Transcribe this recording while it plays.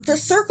The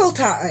circle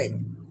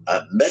time.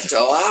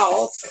 Mental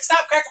health.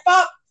 Stop, Cracker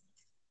Pop.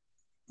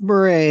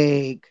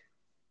 Break.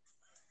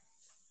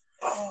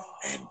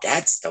 And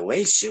that's the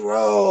way she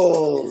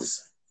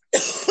rolls.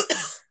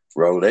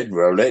 Rolling,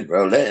 rolling,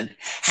 rolling.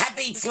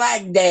 Happy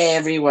Flag Day,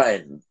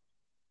 everyone.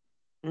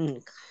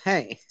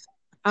 Okay.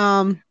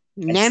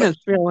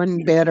 Nana's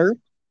feeling better.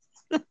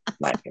 We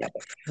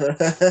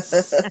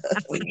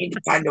need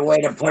to find a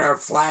way to put our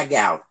flag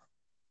out.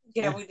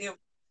 Yeah, we do.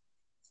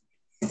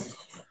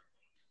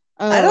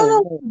 I don't know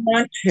if I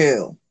want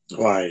to.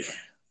 Why?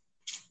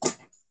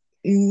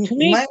 You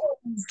me- might want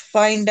to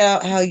find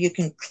out how you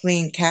can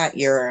clean cat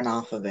urine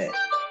off of it.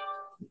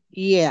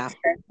 Yeah.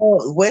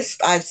 Oh,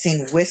 I've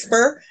seen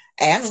Whisper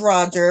and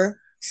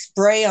Roger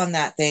spray on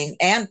that thing,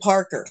 and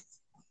Parker.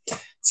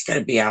 It's going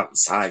to be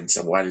outside,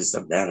 so why does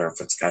it matter if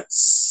it's got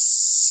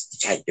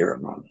cat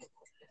urine on it?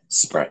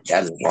 Spray,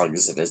 as long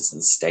as it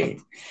isn't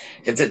stained.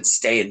 If it's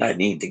stained, I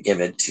need to give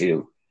it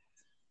to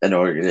an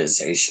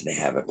organization to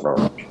have it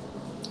burned.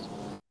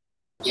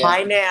 Yeah.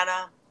 Hi,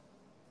 Nana.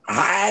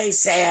 Hi,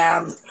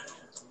 Sam.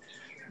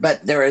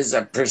 But there is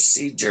a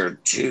procedure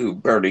to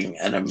burning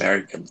an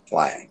American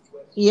flag.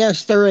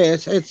 Yes, there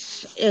is.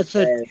 It's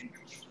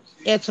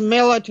a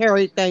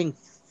military thing.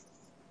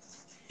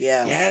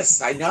 Yeah.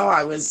 Yes, I know.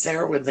 I was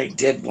there when they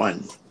did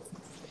one.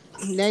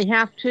 They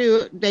have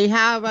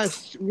a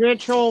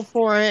ritual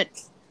for it.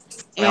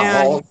 A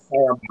whole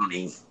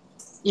ceremony.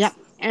 Yep.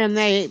 And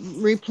they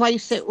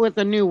replace it with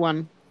a new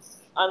one.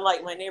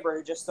 Unlike my neighbor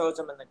who just throws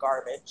them in the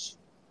garbage.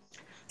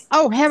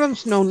 Oh,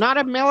 heavens no, not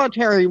a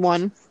military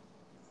one.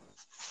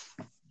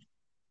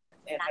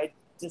 And I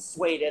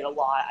dissuade it a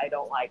lot. I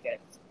don't like it.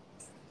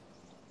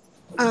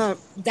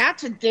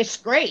 That's a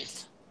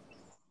disgrace.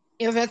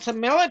 If it's a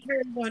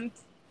military one.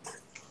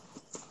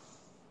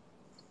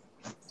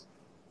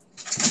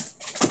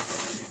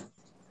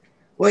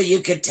 Well,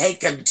 you could take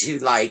them to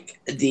like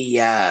the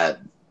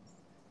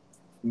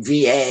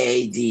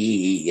VA,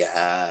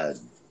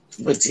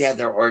 what's the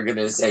other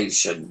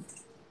organization?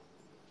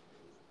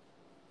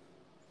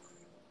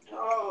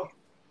 Oh.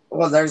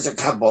 Well, there's a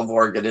couple of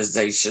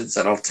organizations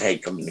that'll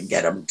take them to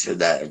get them to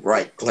the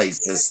right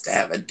places to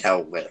have it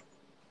dealt with.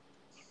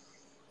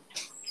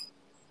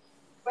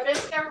 But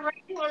if they're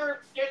regular,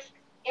 just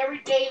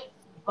everyday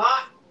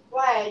bought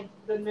flags,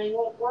 then they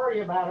won't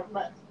worry about it.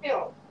 But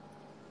still,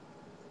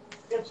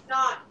 it's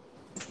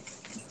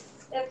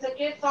a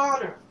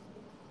dishonor.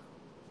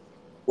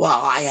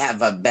 Well, I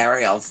have a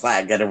burial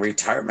flag and a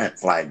retirement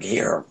flag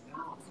here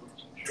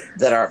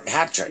that are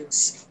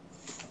Patrick's.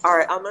 All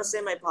right, I'm going to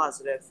say my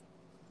positive.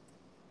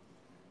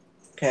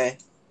 Okay.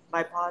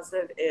 My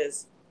positive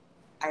is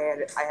I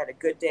had a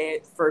good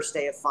day, first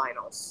day of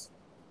finals.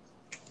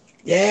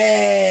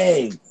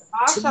 Yay!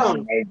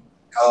 Awesome.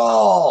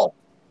 Oh.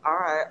 All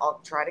right, I'll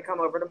try to come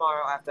over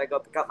tomorrow after I go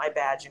pick up my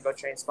badge and go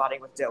train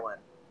spotting with Dylan.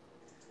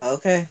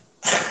 Okay.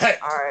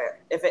 All right.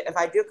 If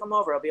I do come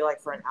over, it'll be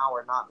like for an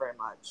hour, not very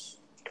much.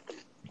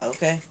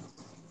 Okay.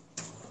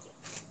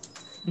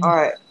 All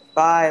right.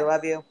 Bye.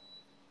 Love you.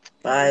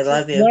 Bye.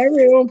 Love you. Love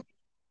you.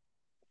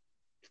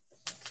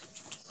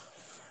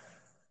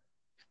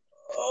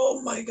 Oh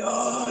my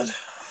God.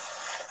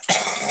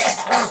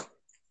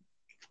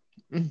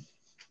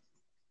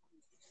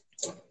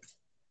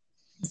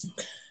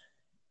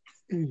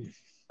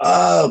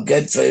 Oh,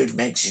 good food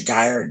makes you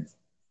tired.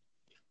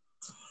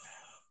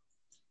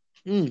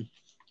 So,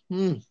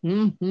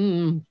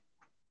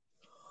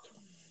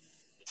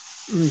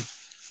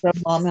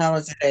 Mom, how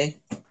was your day?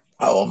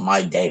 Oh,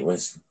 my day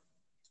was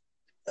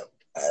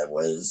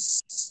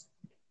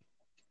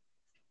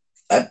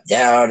up,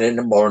 down in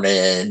the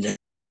morning.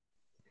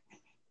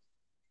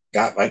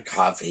 Got my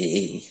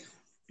coffee.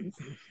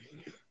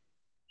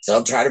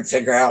 Still trying to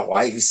figure out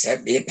why you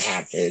sent me a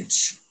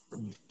package.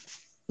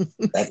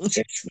 That's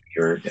just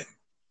weird.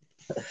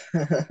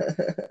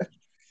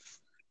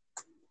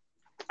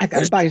 I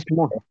gotta buy some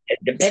more.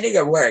 Depending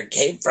on where it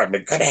came from,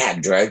 it could have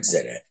had drugs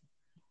in it.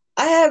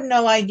 I have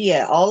no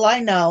idea. All I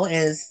know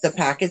is the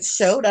package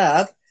showed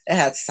up. It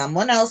had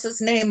someone else's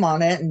name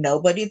on it, and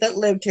nobody that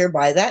lived here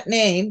by that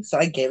name, so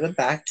I gave it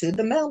back to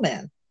the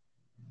mailman.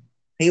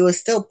 He was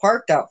still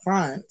parked out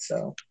front,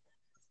 so.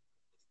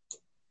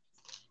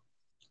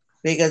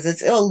 Because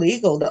it's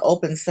illegal to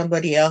open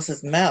somebody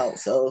else's mail.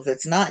 So if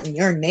it's not in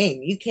your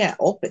name, you can't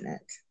open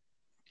it.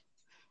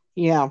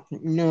 Yeah,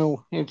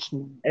 no, it's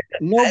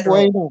no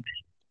bueno.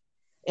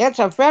 It's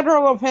a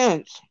federal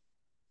offense.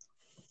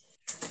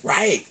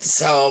 Right.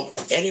 So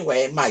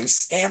anyway, my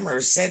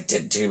scammer sent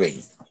it to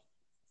me.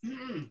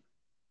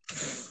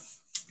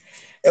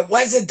 It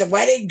wasn't the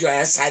wedding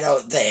dress, I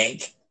don't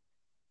think.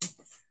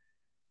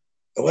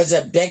 It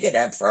wasn't big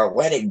enough for a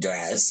wedding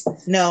dress.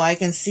 No, I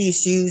can see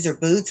shoes or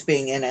boots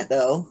being in it,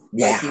 though.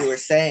 Yeah. Like you were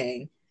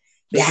saying.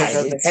 Because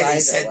of the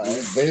size it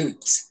was.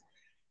 Boots.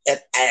 And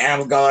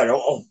I'm going,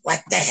 oh,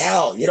 what the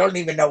hell? You don't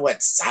even know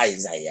what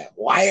size I am.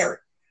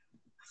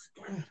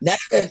 None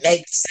of it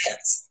makes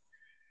sense.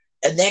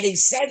 And then he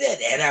said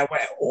it, and I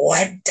went,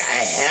 what the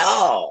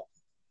hell?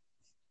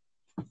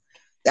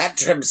 That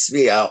trips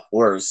me out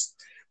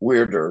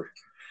weirder.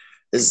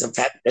 is the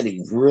fact that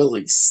he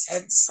really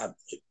said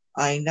something.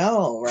 I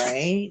know,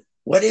 right?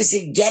 What is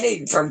he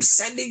getting from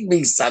sending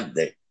me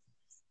something?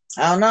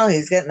 I don't know.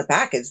 He's getting the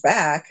package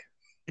back.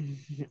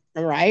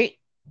 Right?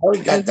 Oh,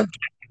 he got the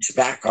package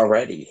back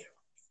already.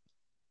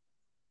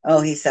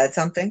 Oh, he said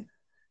something?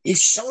 He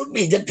showed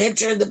me the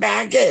picture of the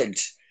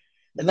package.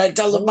 And I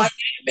told him my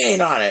name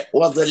ain't on it.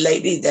 Well, the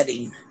lady that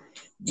he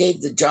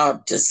gave the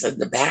job to send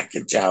the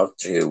package out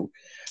to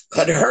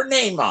put her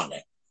name on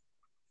it.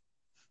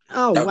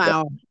 Oh, No,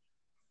 wow.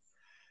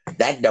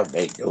 That don't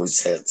make no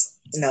sense.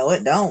 No,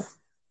 it don't.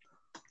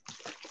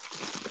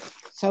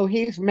 So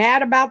he's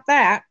mad about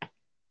that.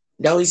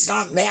 No, he's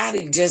not mad.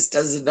 He just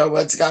doesn't know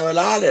what's going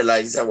on. And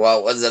I said, well,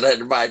 it wasn't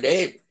under my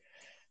name.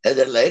 And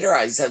then later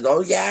I said,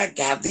 oh, yeah,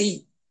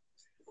 Kathy.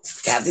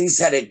 Kathy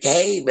said it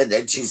came, and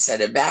then she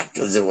sent it back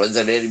because it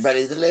wasn't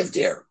anybody that lived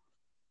here.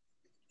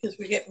 Because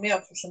we get mail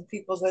for some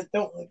people that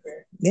don't live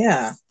here.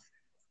 Yeah.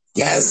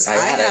 Yes, I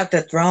have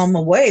to throw them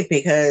away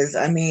because,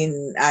 I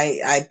mean,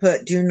 I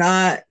put do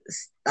not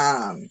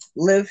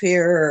live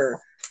here.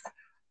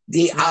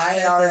 The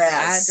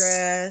IRS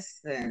address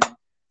and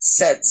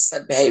sent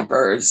some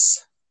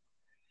papers,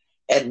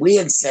 and we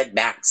had sent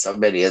back so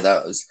many of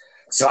those.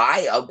 So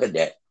I opened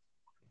it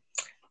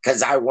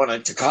because I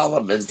wanted to call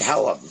them and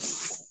tell them.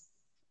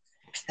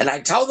 And I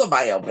told them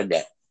I opened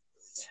it.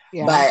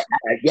 Yeah. But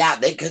yeah,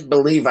 they couldn't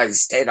believe I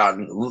stayed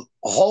on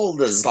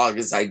hold as long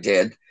as I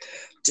did,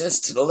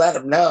 just to let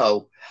them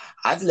know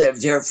I've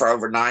lived here for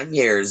over 9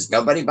 years.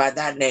 Nobody by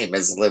that name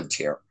has lived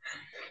here.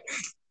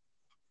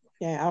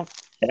 Yeah.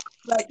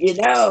 But you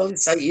know,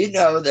 so you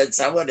know that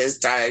someone is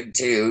trying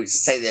to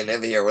say they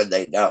live here when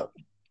they don't.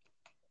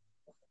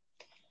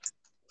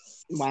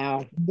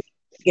 Wow.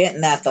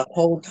 getting that the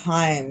whole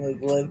time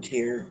we've lived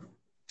here.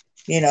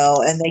 You know,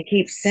 and they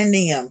keep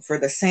sending them for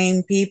the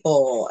same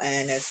people,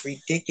 and it's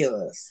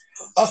ridiculous.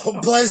 Oh,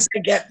 plus I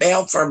get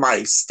mail for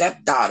my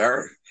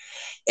stepdaughter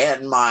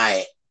and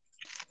my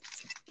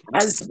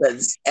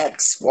husband's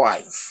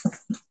ex-wife.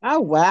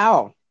 Oh,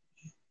 wow.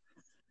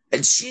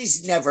 And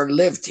she's never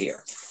lived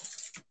here.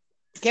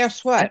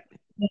 Guess what?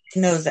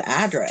 She knows the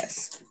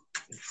address.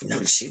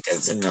 No, she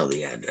doesn't know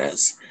the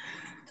address.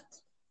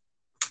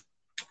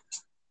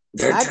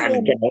 They're I trying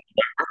to get over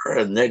her,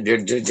 and they're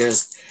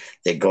just,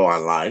 they go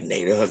online,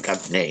 they hook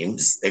up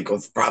names, they go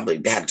probably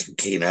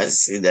Patrickina,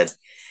 see that,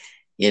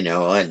 you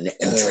know, and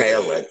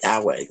trail it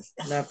that way.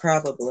 No,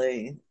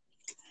 probably.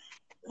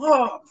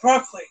 Oh,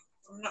 broccoli.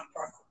 Not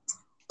broccoli.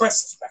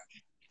 Brussels sprouts.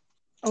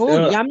 Oh,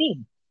 Ugh.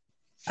 yummy.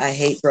 I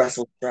hate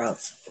Brussels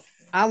sprouts.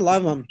 I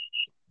love them.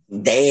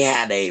 They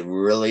had a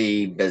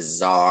really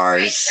bizarre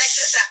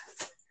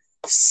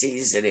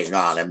seasoning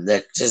on them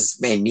that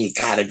just made me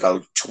kind of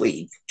go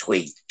tweak,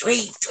 tweak,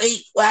 tweak,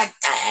 tweak. What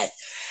the heck?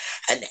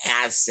 An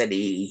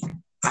acidy.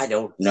 I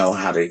don't know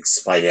how to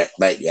explain it,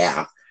 but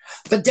yeah.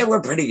 But they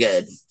were pretty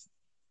good.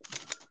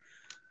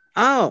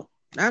 Oh,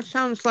 that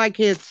sounds like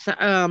it's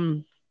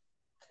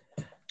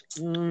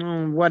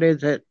what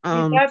is it?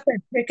 You got the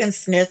chicken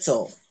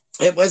schnitzel.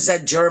 It was a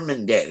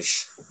German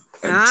dish.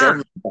 A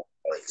German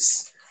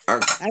place.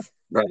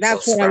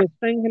 That's what I was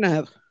thinking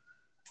of.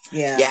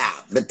 Yeah. Yeah,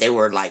 but they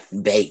were like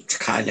baked,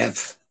 kind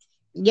of.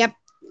 Yep,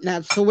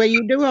 that's the way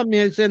you do them,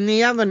 is in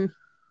the oven.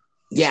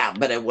 Yeah,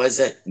 but it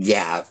wasn't.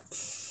 Yeah,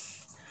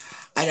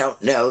 I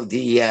don't know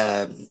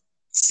the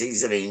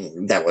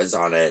seasoning that was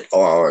on it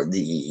or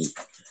the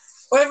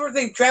whatever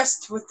they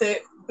dressed with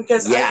it,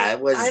 because it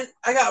was.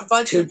 I got a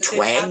bunch too of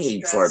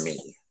twangy for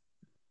me.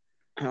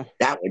 Oh.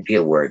 That would be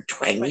a word,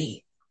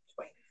 twangy.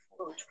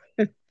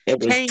 It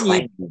was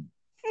twangy.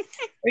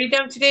 Are you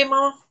down today,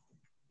 Mama?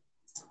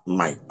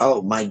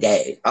 My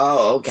day.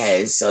 Oh,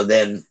 okay. So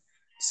then,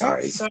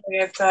 sorry.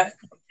 Sorry, I thought.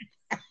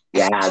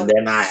 Yeah, and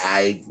then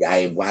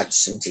I watched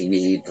some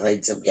TV,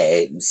 played some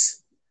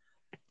games.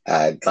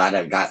 Glad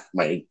I got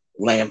my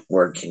lamp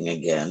working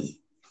again.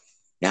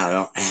 Now I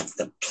don't have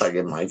to plug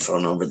in my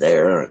phone over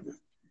there.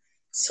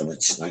 So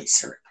much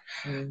nicer.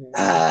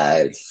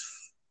 Mm-hmm.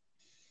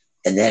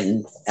 And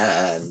then,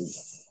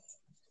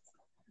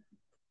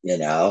 you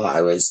know,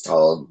 I was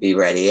told be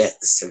ready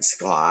at 6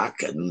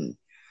 o'clock, and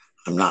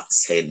I'm not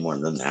saying more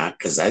than that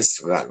because I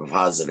still got a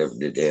positive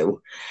to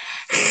do.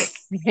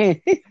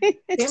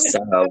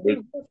 So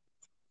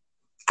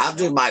I'll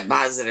do my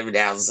positive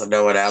now so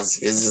no one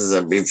else uses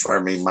it before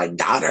me. My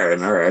daughter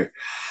and her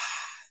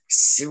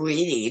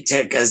sweetie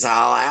took us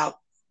all out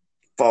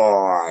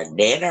for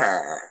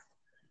dinner.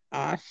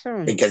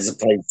 Awesome. Because the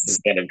place is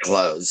going to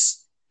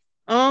close.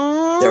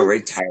 Oh. They're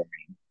retiring.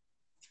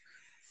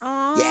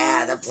 Oh.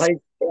 Yeah, the place,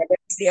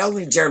 it's the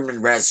only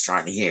German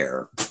restaurant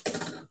here.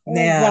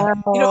 Yeah.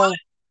 Wow. You know what?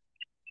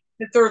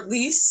 Their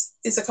lease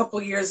is a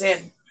couple years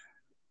in.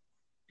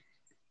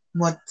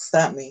 What's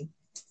that mean?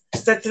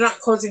 That they're not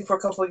closing for a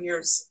couple of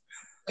years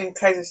in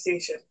Kaiser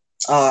Station.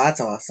 Oh, that's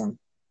awesome.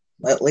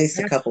 At least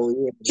a couple of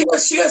years.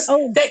 She goes,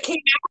 that came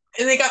out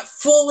and they got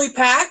fully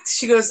packed.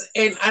 She goes,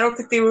 and I don't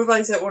think they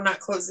realize that we're not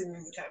closing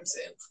anytime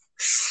soon.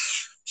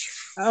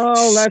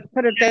 Oh, let's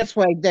put it this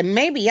way. Then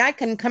maybe I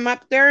can come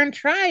up there and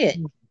try it.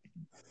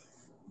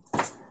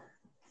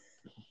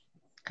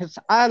 because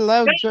I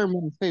love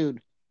German food.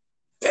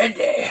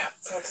 Bendy.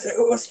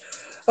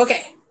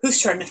 Okay,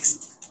 whose turn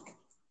next?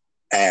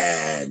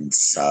 And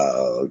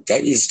so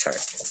Debbie's turn.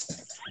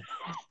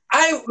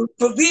 I,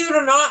 believe it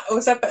or not, I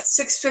was up at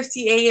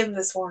 6:50 a.m.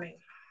 this morning.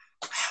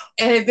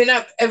 And I've been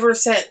up ever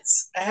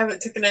since. I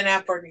haven't taken a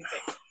nap or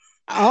anything.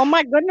 Oh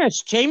my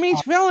goodness,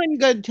 Jamie's feeling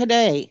good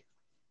today.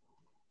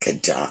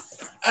 Good job.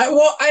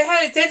 Well, I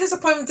had a dentist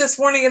appointment this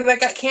morning and that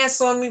got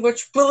canceled on me,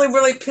 which really,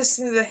 really pissed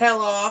me the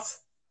hell off.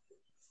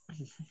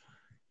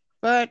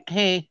 But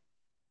hey,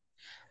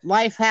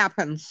 life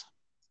happens.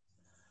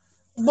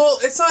 Well,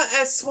 it's not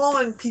as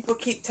swollen, people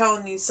keep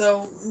telling you,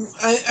 so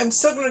I'm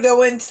still going to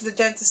go into the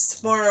dentist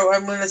tomorrow.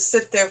 I'm going to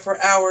sit there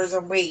for hours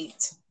and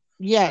wait.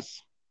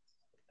 Yes.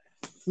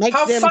 Make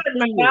How them fun, see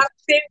my you. God.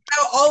 Stay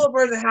out all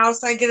over the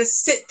house, and I get to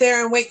sit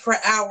there and wait for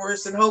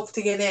hours and hope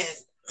to get in.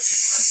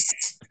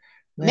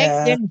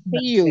 Make them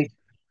see you.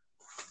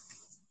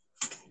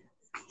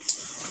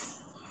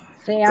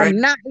 Say, I'm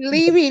not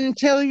leaving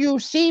till you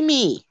see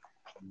me.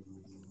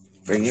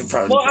 Bring your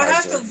phone. Well, I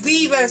have to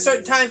leave at a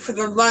certain time for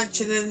their lunch,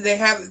 and then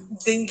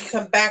you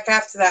come back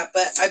after that.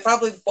 But I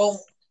probably won't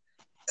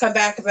come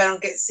back if I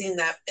don't get seen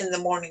that in the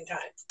morning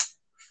time.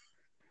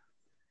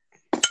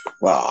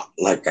 Well,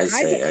 like I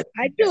say,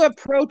 I'd do a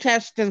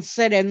protest and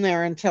sit in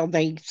there until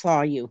they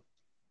saw you.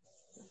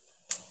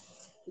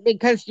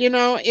 Because,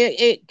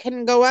 it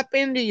can go up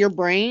into your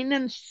brain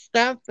and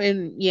stuff,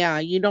 and yeah,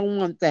 you don't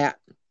want that.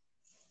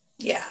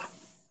 Yeah.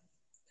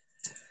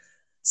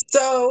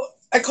 So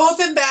I called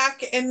them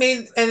back and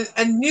made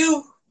a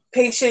new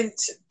patient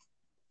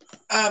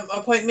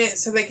appointment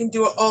so they can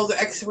do all the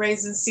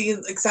x-rays and see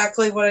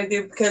exactly what I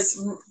do, because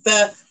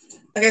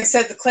like I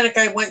said, the clinic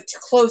I went to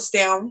closed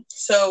down.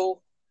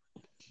 So,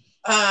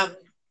 but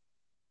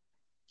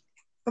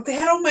they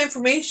had all my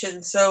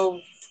information, so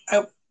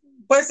I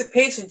was a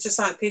patient, just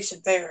not a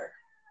patient there.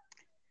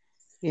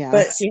 Yeah.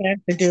 But she has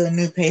to do a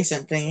new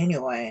patient thing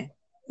anyway.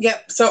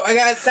 Yep. So I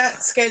got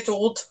that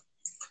scheduled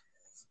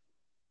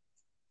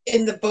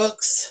in the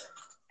books.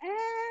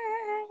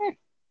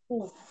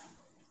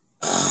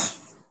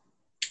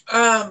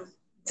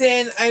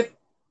 Then I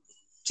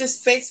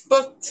just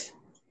Facebooked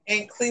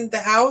and cleaned the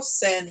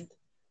house and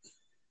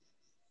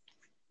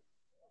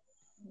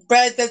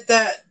read that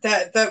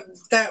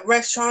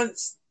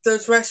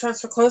those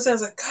restaurants were closed. I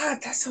was like,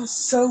 God, that sounds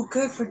so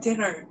good for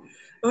dinner.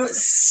 It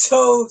was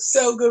so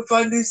good.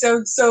 Fondue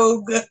sounds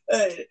so good.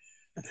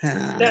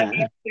 That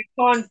I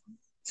called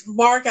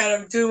Mark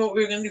out of doing what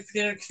we were going to do for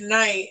dinner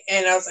tonight,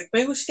 and I was like,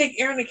 maybe we should take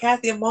Aaron and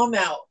Kathy and Mom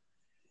out.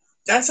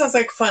 That sounds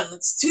like fun.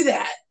 Let's do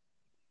that.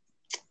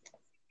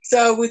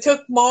 So we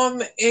took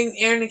Mom and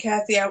Aaron and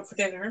Kathy out for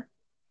dinner.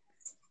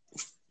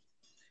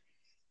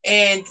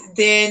 And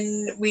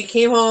then we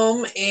came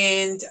home,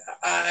 and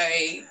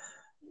I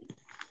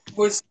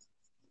was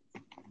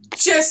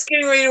just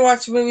getting ready to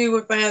watch a movie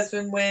with my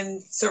husband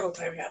when Circle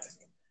Time happened.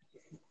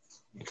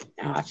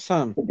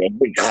 Awesome.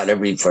 We caught her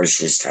before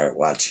she started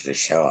watching the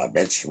show. I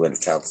bet she would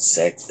have felt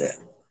sick then.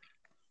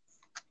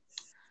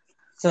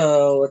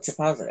 So what's your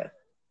positive?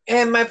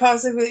 And my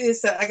positive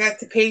is that I got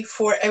to pay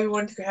for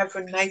everyone to have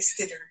a nice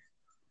dinner.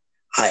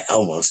 I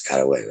almost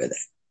got away with it.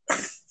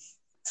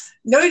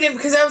 No, you didn't,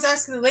 because I was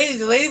asking the lady.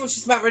 The lady was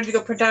just about ready to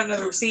go print out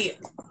another receipt.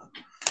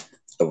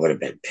 It would have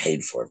been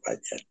paid for by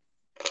then.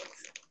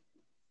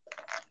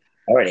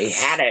 I already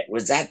had it.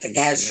 Was at the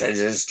cash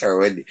register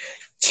when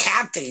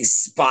Kathy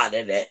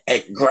spotted it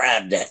and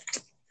grabbed it.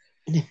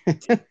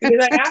 Because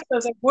I asked, I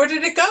was like, where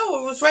did it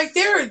go? It was right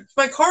there.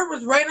 My card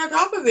was right on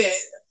top of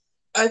it.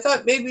 I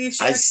thought maybe you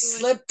should. I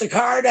slipped the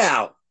card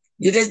out.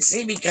 You didn't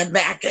see me come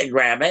back and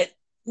grab it.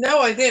 No,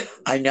 I didn't.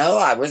 I know.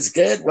 I was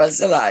good,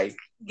 wasn't I?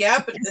 Yeah,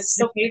 but it's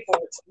still paid for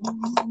it.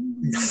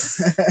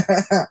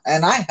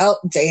 And I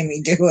helped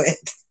Jamie do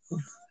it.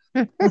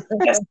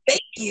 Yes,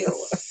 thank you.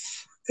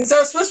 Because that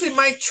was supposed to be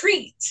my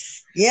treat.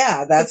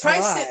 Yeah, that's the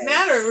price why. didn't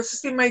matter. It was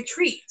supposed to be my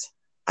treat.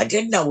 I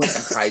didn't know what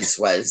the price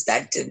was.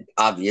 That didn't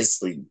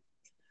obviously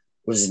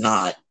was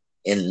not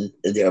in.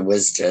 There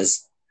was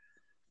just.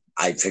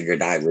 I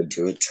figured I would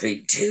do a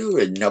treat too,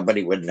 and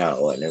nobody would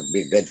know, and it'd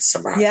be a good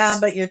surprise. Yeah,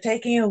 but you're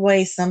taking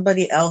away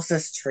somebody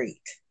else's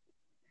treat.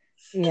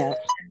 Yeah.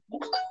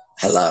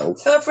 Hello.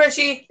 Hello,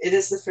 Freshie. It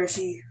is the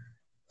Freshie.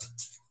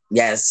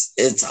 Yes,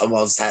 it's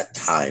almost that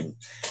time.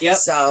 Yep.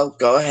 So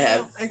go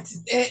ahead.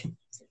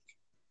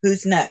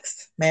 Who's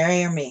next,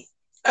 Mary or me?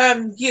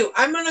 You.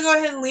 I'm gonna go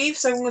ahead and leave.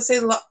 So I'm gonna say,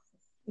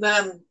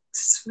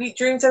 sweet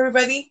dreams,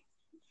 everybody.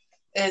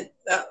 And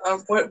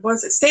what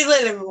was it? Stay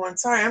lit, everyone.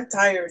 Sorry, I'm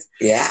tired.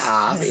 Yeah,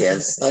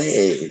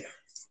 obviously.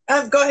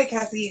 Go ahead,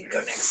 Kathy. You go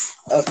next.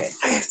 Okay.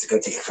 I have to go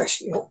take a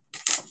Freshie. Love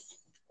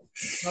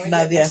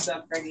you.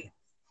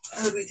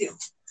 I love you too.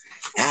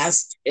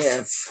 Asked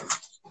if.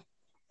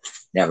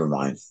 Never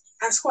mind.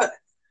 Ask what?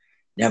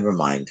 Never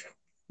mind.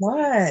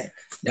 What?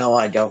 No,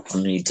 I don't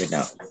need to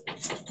know.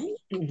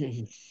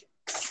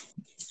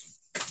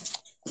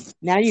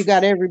 Now you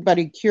got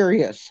everybody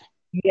curious.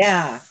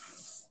 Yeah.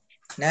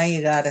 Now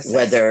you gotta say.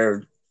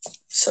 Whether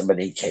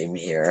somebody came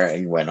here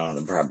and went on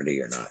the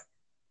property or not.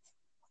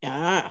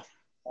 Ah.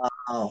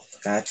 Oh,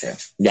 gotcha.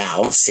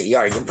 Now, see,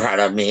 are you proud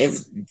of me?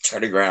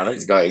 Turning around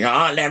and going,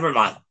 oh, never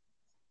mind.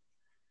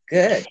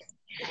 Good.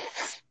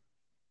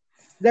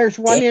 There's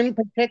one in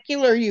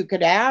particular you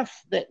could ask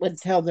that would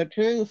tell the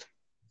truth.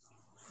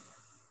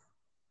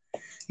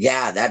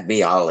 Yeah, that'd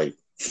be Ollie.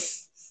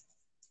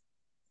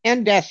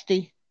 And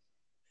Dusty.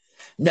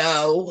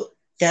 No.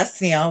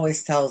 Destiny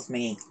always tells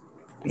me.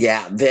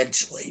 Yeah,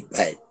 eventually,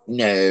 but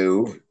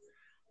no.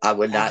 I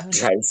would not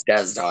trust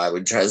Dusty. I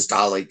would trust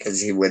Ollie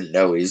because he wouldn't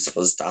know he's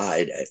supposed to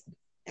hide it.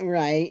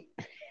 Right.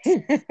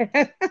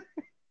 And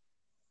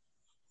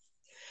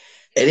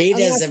he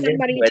Unless doesn't.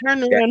 somebody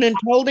turned around and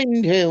told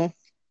him to.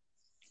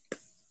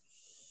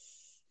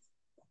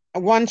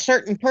 One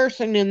certain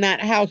person in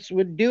that house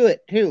would do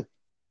it too.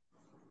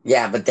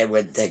 Yeah, but they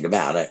wouldn't think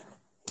about it.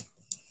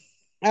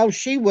 Oh,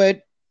 she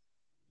would.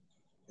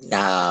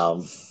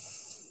 No.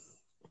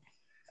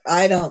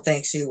 I don't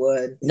think she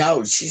would.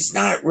 No, she's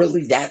not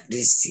really that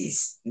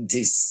deceased.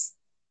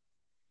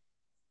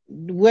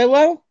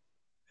 Willow?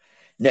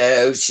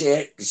 No,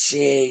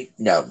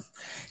 no.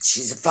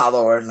 She's a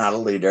follower, not a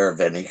leader of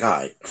any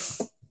kind.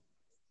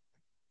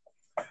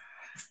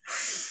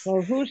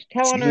 So who's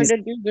telling her to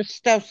do the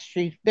stuff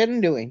she's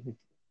been doing?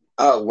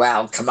 Oh,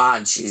 wow, come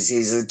on. She's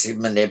easy to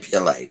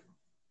manipulate.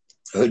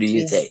 Who do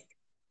you think?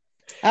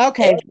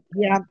 Okay,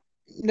 yeah.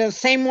 The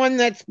same one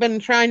that's been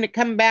trying to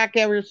come back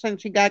ever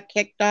since he got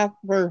kicked off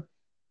for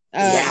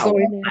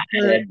going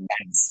after.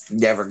 That's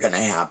never going to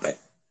happen.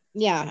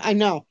 Yeah, I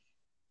know.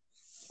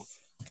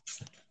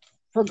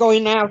 For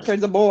going after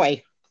the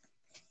boy.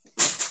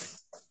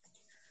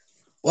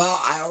 Well,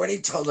 I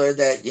already told her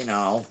that,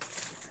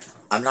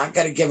 I'm not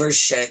going to give her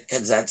shit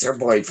because that's her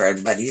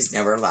boyfriend, but he's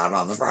never allowed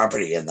on the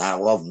property, and that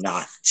will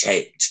not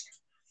change.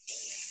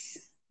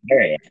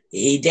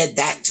 He did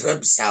that to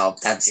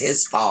himself. That's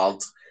his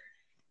fault,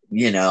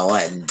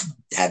 and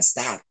that's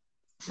that.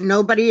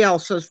 Nobody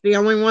else is. The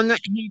only one that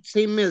hates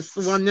him is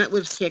the one that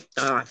was kicked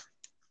off.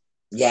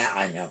 Yeah,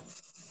 I know.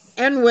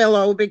 And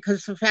Willow,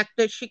 because the fact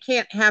that she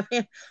can't have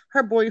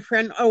her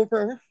boyfriend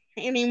over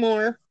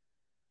anymore.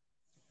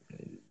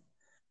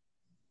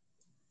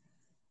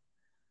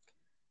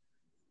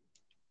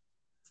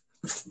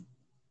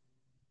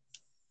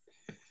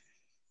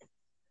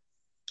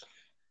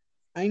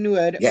 I knew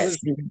it. Yes,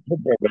 you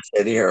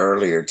said here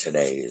earlier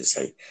today. Is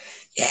like,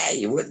 yeah,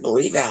 you wouldn't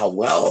believe how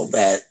well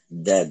that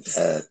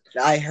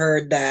I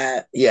heard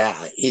that.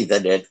 Yeah,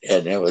 Ethan did,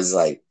 and it was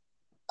like,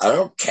 I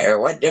don't care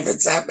what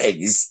difference that made.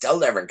 He's still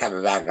never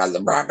coming back on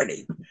the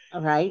property.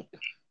 All right.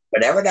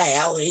 Whatever the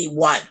hell he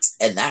wants,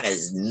 and that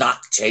is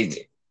not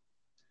changing.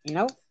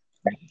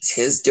 That's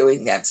his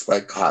doing. That's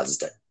what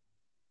caused it.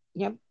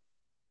 Yep.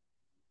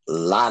 A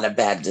lot of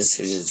bad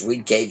decisions. We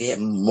gave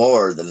him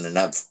more than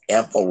enough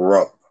ample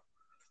rope.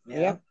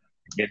 Yep.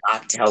 Did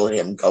not tell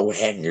him, go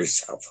hang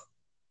yourself.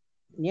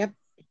 Yep.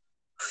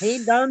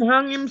 He done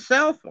hung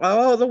himself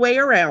all the way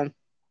around.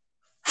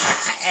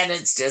 And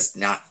it's just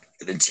not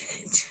going to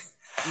change.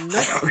 Nope.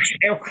 I don't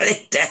care what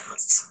he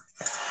does.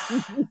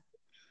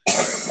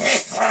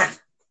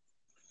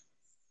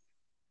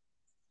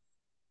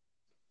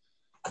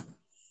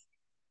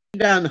 He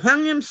done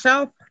hung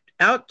himself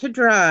out to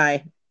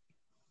dry.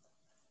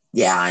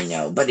 Yeah, I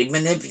know. But he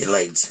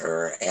manipulates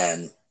her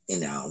and,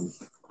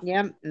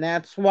 Yep,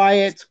 that's why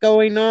it's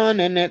going on,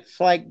 and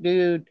it's like,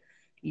 dude,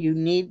 you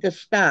need to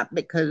stop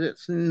because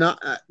it's not.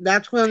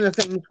 That's one of the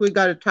things we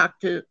got to talk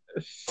to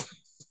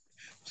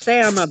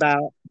Sam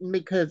about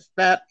because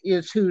that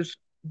is who's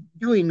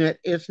doing it.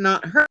 It's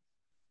not her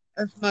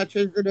as much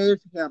as it is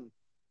him.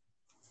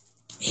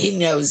 He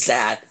knows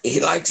that. He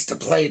likes to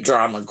play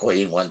drama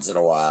queen once in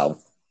a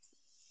while.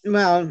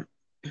 Well,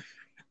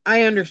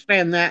 I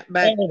understand that,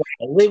 but anyway,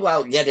 we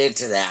won't get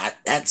into that.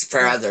 That's for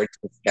other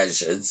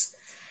discussions.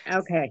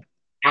 Okay.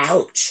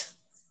 Ouch.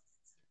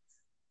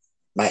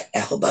 My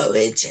elbow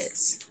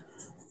itches.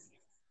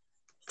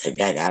 I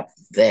think I got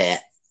bit.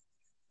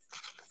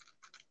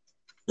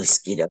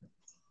 Mosquito.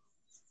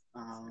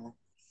 Oh.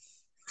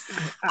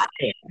 I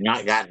have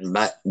not gotten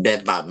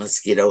bit by a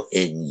mosquito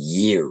in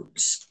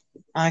years.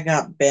 I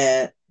got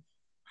bit.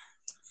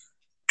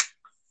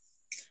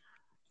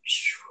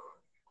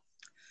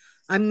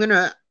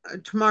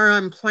 Tomorrow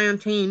I'm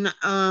planting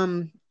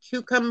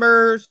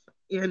cucumbers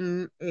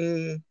in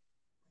a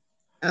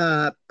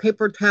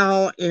paper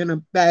towel in a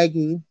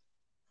baggie,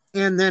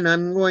 and then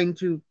I'm going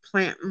to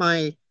plant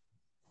my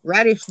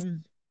radish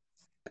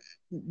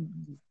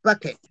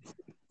bucket.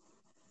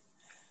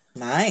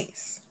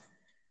 Nice.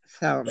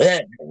 So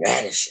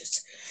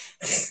radishes.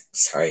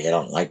 Sorry, I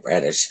don't like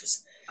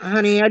radishes.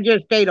 Honey, I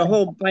just ate a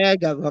whole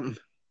bag of them.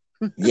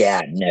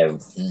 Yeah, no.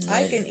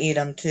 I can eat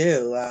them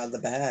too out of the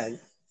bag,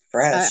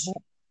 fresh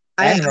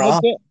and raw.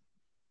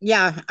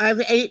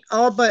 I've ate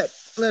all but,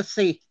 let's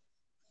see,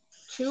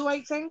 2,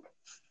 I think.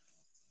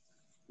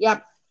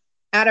 Yep,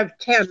 out of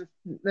 10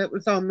 that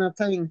was on the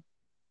thing.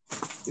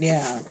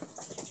 Yeah.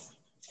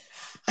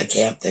 I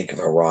can't think of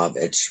a raw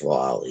vegetable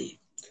I'll eat.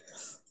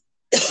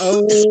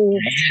 Oh.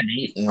 I had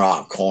eaten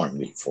raw corn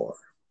before.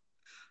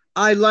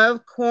 I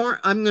love corn.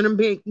 I'm going to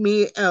make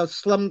me a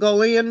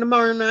slumgullion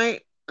tomorrow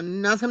night.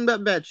 Nothing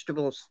but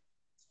vegetables.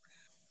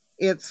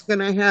 It's going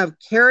to have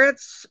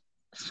carrots,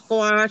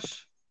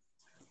 squash,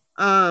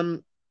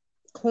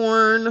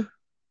 corn,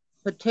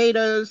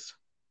 potatoes,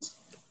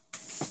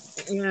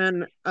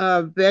 and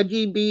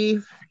veggie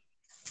beef.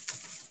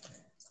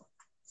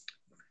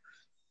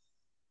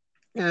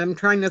 And I'm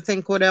trying to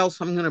think what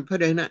else I'm going to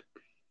put in it.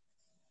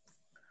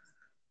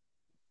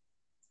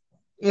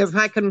 If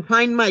I can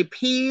find my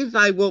peas,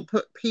 I will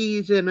put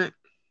peas in it.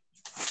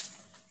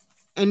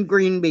 And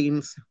green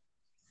beans.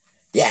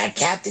 Yeah,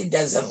 Kathy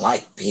doesn't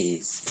like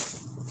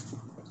peas.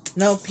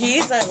 No,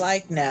 peas I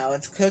like now.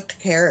 It's cooked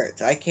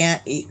carrots. I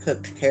can't eat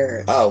cooked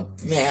carrots. Oh,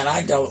 man,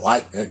 I don't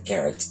like cooked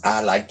carrots.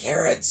 I like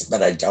carrots,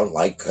 but I don't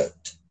like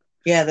cooked.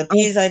 Yeah, the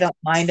peas I don't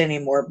mind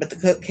anymore, but the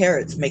cooked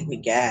carrots make me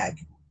gag.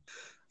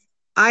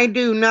 I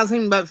do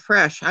nothing but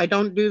fresh. I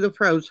don't do the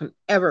frozen,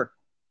 ever.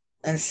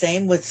 And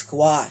same with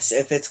squash.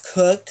 If it's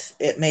cooked,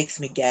 it makes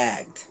me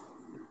gagged.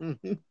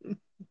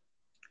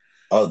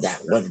 Oh,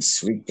 that one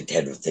sweet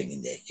potato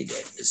thing that you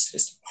did was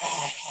just...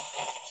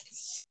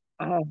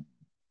 Oh.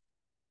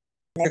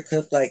 They're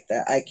cooked like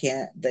that. I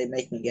can't. They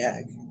make me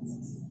gag.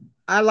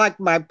 I like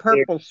my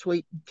purple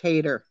sweet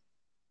potato.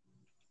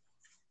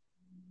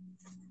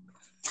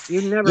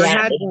 You never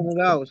had one of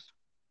those.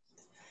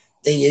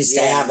 They used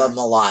to have them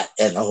a lot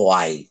in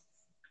Hawaii.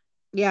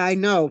 Yeah, I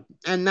know.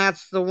 And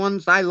that's the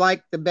ones I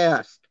like the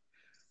best.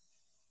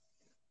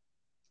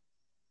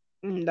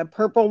 The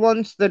purple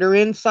ones that are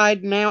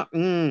inside and out,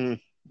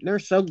 they're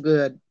so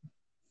good.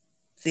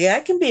 See,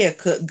 I can be a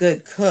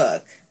good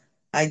cook.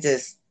 I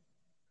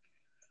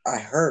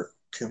hurt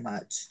too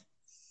much.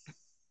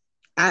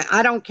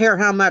 I don't care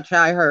how much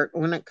I hurt.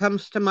 When it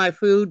comes to my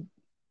food,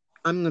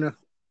 I'm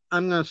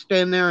gonna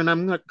stand there and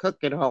I'm gonna cook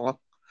it all.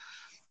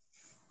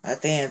 I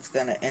think it's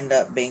gonna end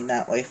up being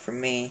that way for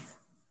me.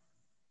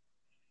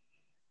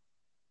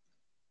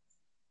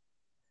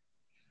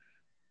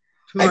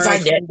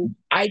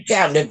 I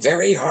found it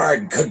very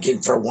hard cooking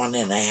for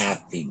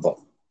 1.5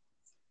 people.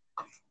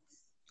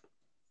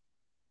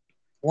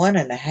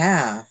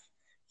 1.5?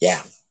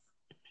 Yeah.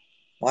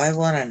 Why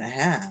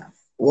 1.5?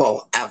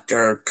 Well,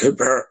 after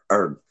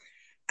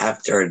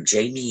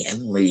Jamie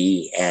and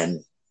Lee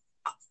and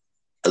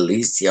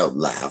Alicia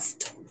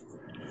left,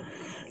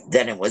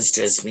 then it was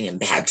just me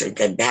and Patrick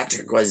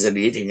wasn't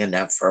eating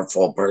enough for a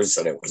full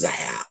person. It was a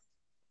half.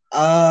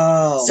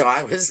 Oh. So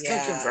I was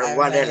cooking for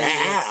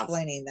 1.5.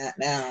 Explaining that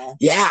now.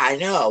 Yeah, I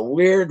know.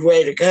 Weird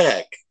way to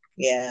cook.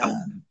 Yeah.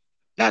 Oh,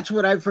 that's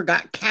what I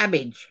forgot.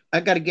 Cabbage. I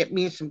got to get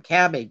me some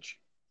cabbage.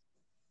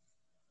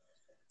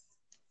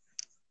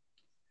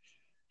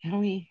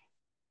 Howie.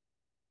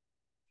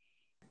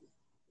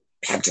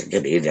 Patrick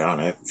could eat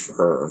on it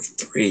for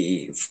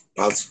 3,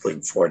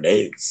 possibly 4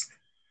 days.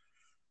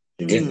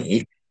 He didn't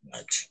eat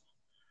much.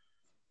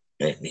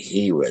 And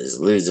he was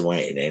losing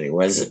weight, and he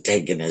wasn't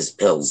taking his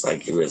pills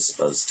like he was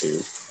supposed to,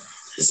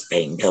 his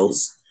pain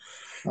pills,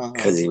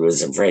 because he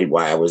was afraid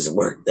while I was at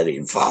work that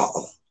he'd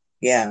fall.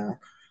 Yeah.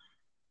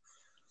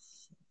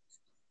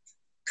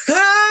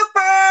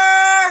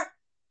 Cooper!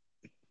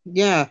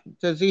 Yeah.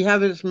 Does he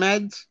have his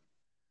meds?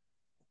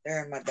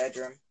 They're in my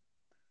bedroom.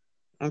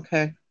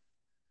 Okay.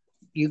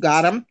 You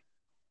got them?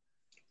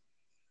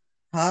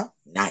 Huh?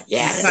 Not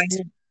yet.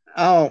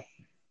 Oh.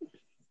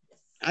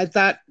 I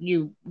thought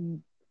you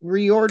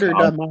reordered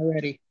them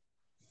already.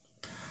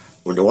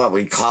 What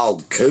we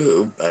called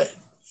Coop, but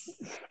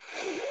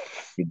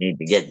you need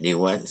to get new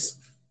ones.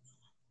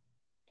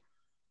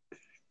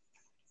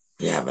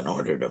 You haven't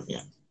ordered them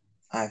yet.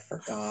 I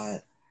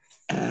forgot.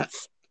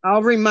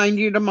 I'll remind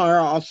you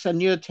tomorrow. I'll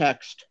send you a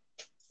text.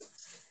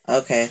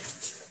 Okay.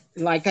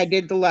 Like I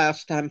did the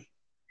last time.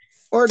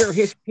 Order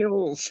his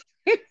pills.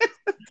 Can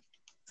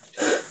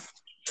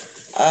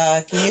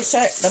you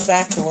shut the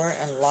back door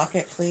and lock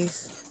it,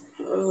 please?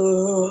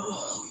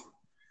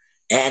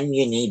 And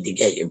you need to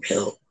get your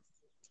pill.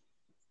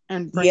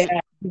 And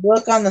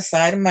look on the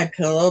side of my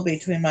pillow,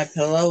 between my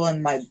pillow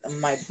and my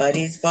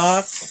buddy's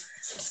box.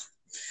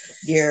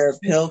 Your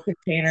pill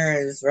container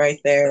is right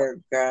there.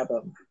 Grab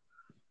them.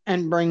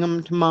 And bring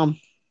them to Mom.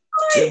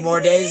 2 more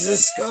days of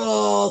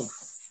school.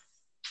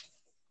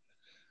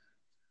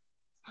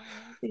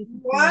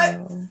 What?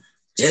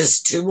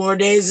 Just 2 more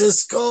days of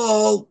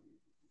school.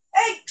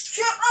 Hey,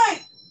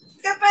 Chipmunk!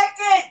 Get back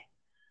in!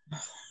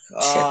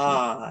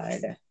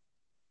 God.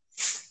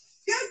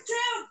 You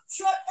too,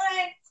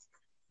 Chipmunk!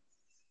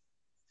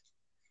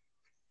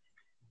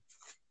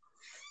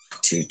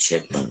 2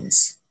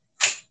 chipmunks.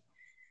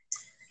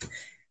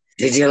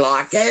 Did you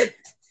lock it?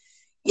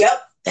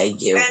 Yep.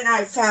 Thank you. And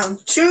I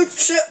found 2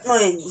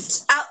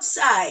 chipmunks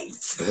outside.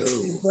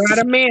 Ooh. Brought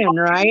them in,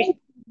 right?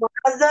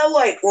 The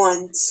white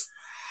ones.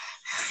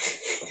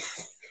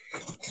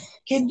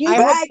 Can you?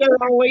 I hope they're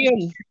all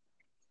in.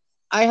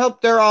 I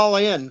hope they're all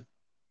in.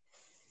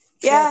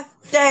 Yeah,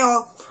 they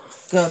are.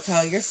 Go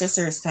tell your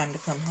sister it's time to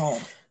come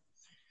home.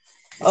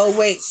 Oh,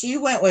 wait. She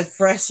went with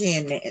Freshie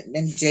and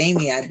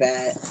Jamie, I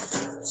bet.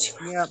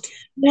 Yep.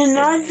 And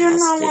I do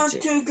not want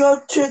to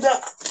go to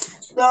the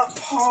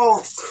The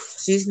park.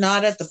 She's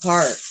not at the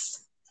park.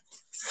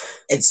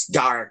 It's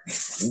dark.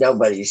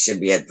 Nobody should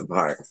be at the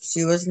park.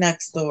 She was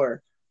next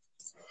door.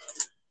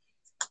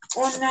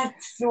 On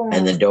next door.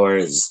 And the door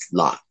is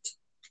locked.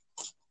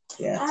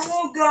 Yeah. I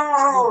will go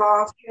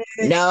lock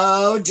it.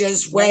 No,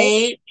 just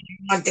wait.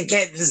 I want the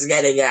kittens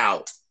getting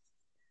out.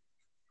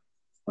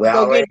 We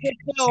Go already get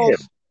your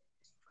pills.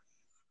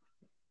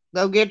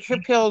 Go get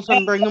your pills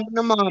and bring them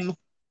to Mom.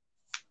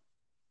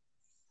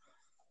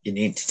 You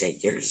need to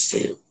take yours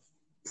too.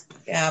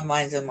 Yeah,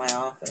 mine's in my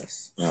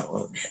office.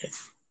 Oh, okay.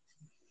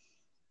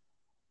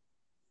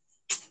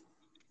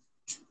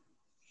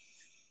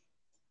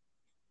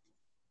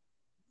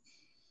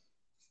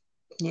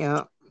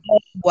 Yeah.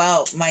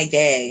 Well, my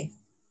day.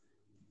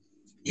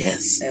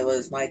 Yes. It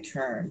was my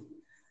turn.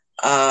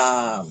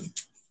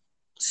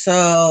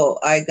 So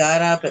I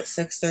got up at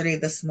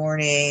 6:30 this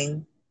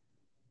morning,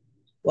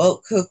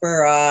 woke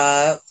Cooper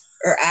up,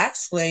 or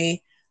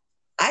actually,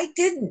 I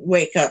didn't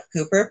wake up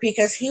Cooper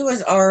because he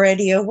was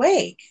already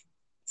awake.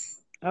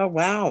 Oh,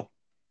 wow.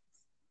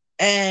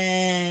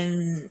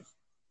 And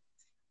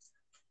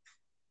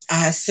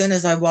as soon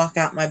as I walk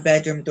out my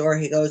bedroom door,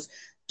 he goes,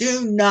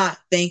 "Do not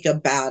think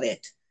about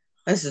it."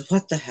 I said,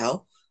 "What the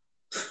hell?"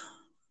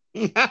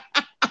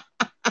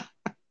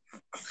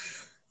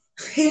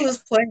 He was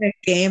playing a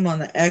game on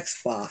the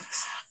Xbox.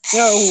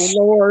 Oh,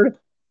 Lord.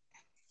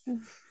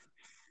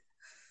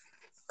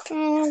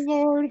 Oh,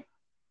 Lord.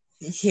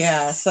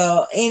 Yeah,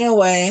 so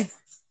anyway,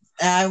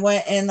 I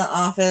went in the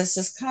office,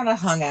 just kind of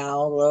hung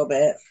out a little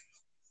bit.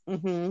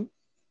 Mm-hmm.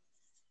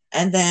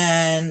 And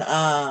then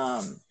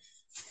I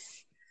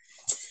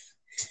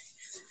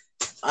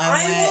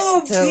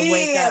went to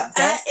wake up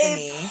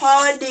Destiny. At a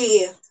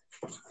party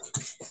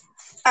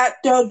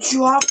at the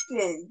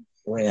drop-in.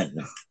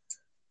 When?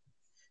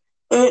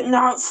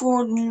 Not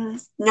for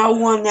no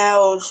one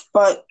else,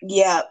 but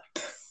yep.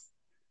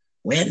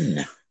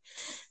 When?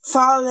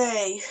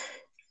 Friday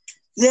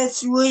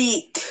this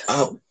week.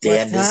 Oh, the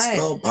end of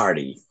school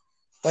party.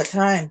 What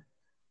time?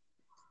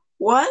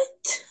 What?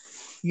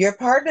 You're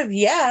part of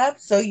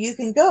YAP, so you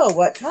can go.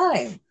 What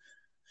time?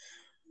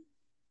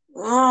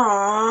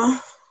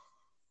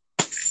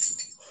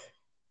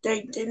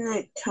 They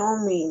didn't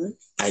tell me.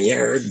 I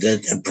heard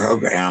that the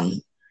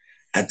program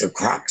at the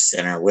Croc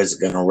Center was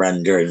going to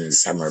run during the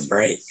summer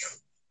break.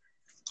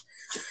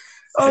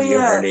 Oh, Have you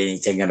yeah. heard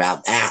anything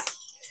about that?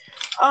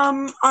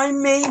 I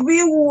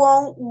maybe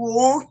won't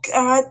look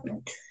at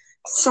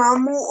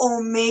summer,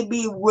 or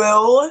maybe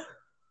will.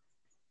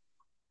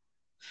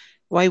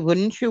 Why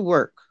wouldn't you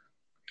work?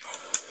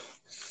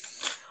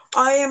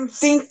 I am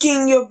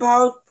thinking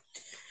about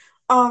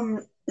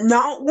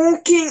not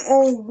working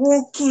or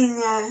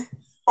working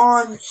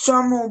on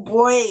summer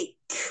break.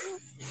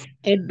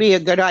 It'd be a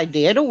good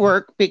idea to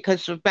work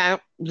because about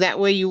that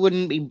way you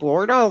wouldn't be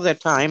bored all the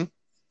time.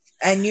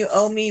 And you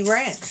owe me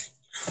rent.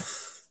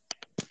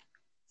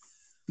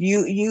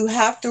 You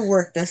have to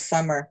work this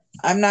summer.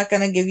 I'm not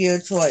going to give you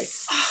a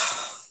choice.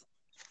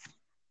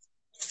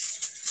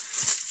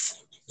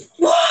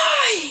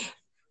 Why?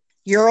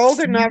 You're old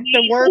enough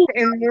to work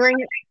and bring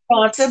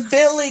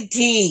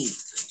Responsibility.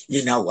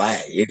 You know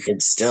what? You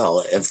could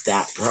still, if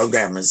that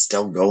program is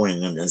still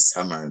going in the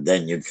summer,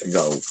 then you could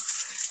go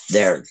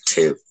there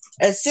too.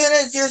 As soon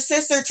as your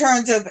sister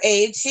turns of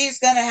age, she's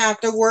going to have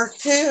to work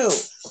too.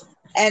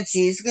 And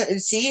she is going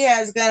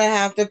to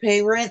have to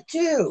pay rent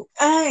too.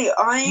 Hey,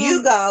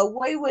 you got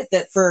away with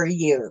it for a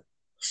year.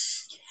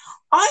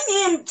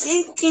 I am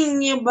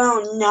thinking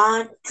about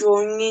not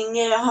joining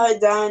it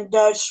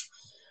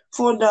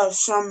for the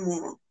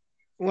summer.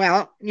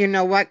 Well, you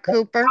know what,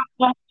 Cooper?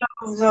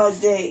 The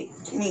day.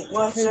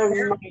 What's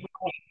Cooper?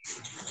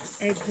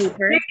 Hey,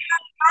 Cooper.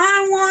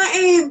 I want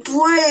a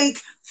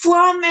break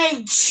from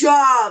a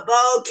job,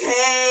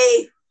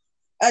 okay?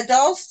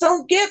 Adults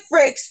don't get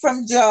breaks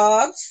from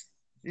jobs.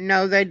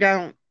 No, they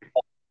don't.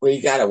 We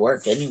got to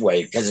work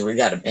anyway because we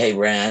got to pay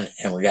rent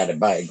and we got to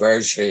buy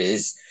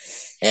groceries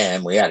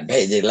and we got to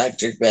pay the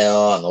electric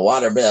bill and the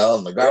water bill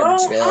and the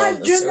garbage bill. I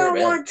and the do not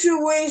bill. want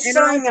to waste And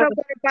time. also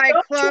to buy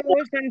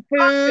clothes and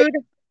food.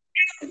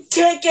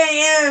 Take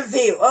an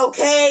interview,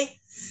 okay?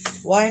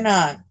 Why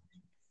not?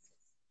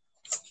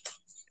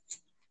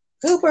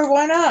 Cooper,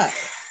 why not?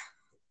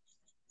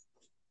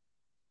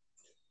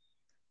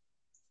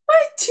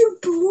 What you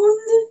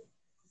born?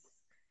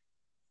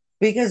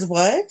 Because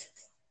what?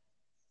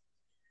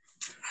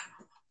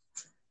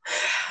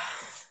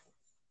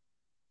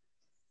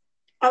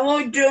 I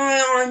will do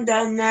it on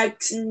the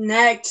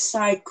next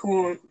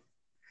cycle.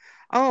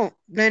 Oh,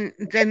 then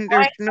there's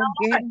no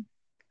game.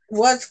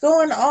 What's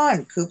going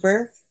on,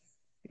 Cooper?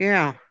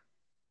 Yeah.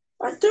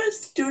 I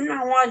just do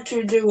not want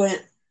to do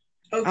it.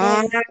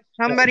 Okay.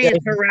 Somebody is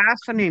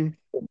harassing him.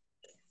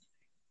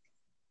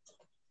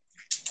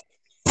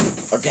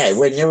 Okay,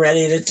 when you're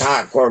ready to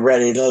talk, we're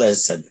ready to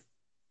listen.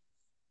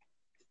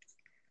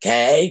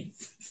 Okay?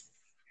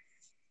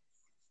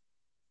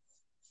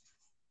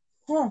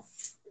 Huh.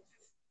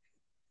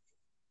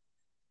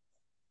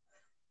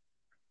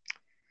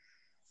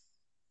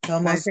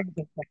 Almost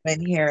come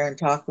in here and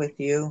talk with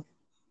you.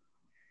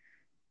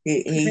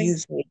 He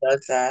usually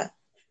does that.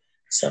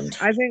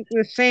 Sometimes. I think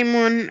the same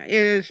one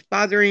is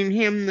bothering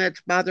him that's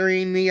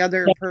bothering the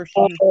other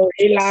person. Oh,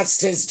 he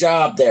lost his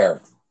job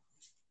there.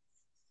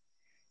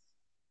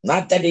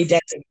 Not that he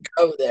doesn't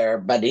go there,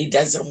 but he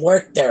doesn't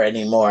work there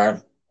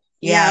anymore.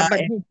 Yeah, Yeah,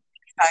 but if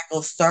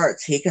cycle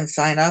starts, he can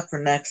sign up for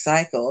next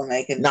cycle, and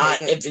they can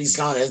Not if he's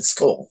not in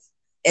school.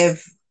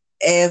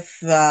 if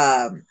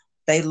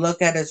they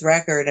look at his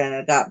record and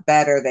it got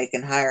better, they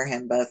can hire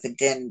him. But if it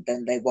didn't,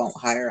 then they won't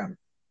hire him.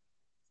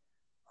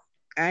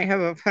 I have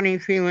a funny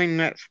feeling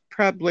that's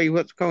probably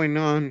what's going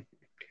on.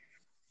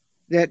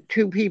 That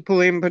two people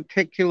in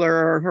particular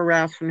are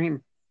harassing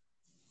him.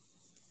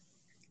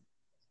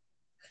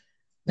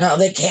 No,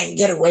 they can't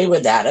get away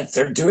with that. If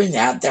they're doing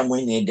that, then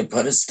we need to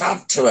put a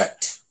stop to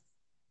it.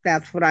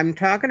 That's what I'm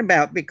talking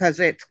about, because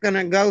it's going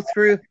to go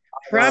through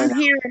from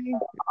him.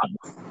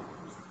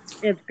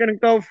 It's going to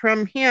go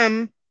from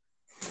him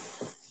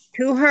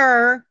to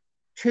her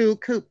to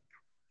Coop.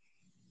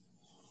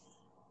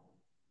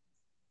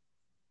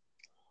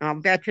 I'll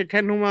bet you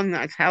 10 to 1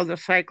 that's how the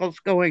cycle's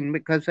going,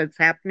 because it's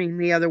happening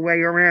the other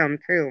way around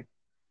too.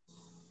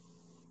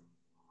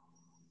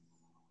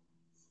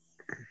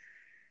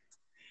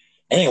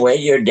 Anyway,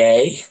 your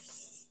day.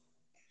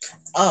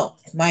 Oh,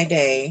 my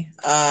day.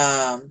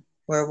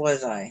 Where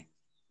was I?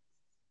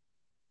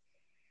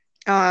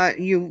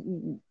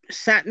 You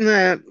sat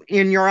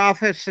in your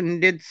office and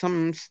did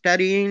some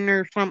studying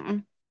or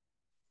something?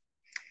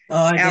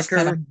 Oh, I just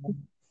kind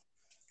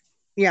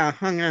of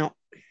hung out.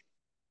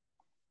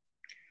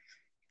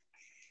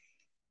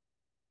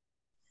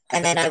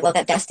 And then I woke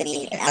up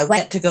Destiny. I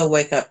went to go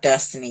wake up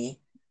Destiny,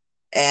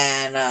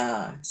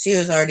 and she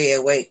was already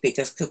awake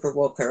because Cooper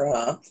woke her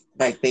up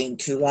by being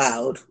too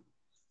loud.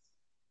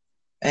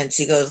 And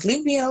she goes,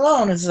 "Leave me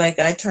alone." It's like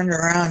I turned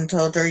around and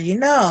told her,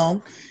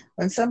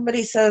 when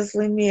somebody says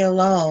 "leave me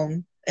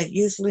alone," it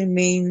usually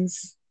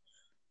means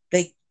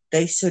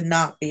they should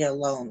not be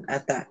alone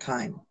at that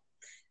time.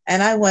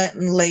 And I went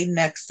and laid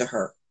next to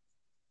her,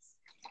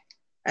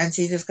 and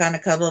she just kind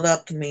of cuddled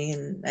up to me,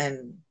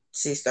 and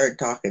she started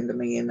talking to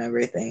me and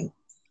everything.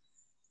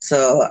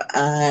 So,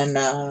 and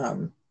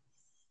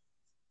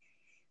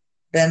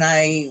then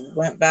I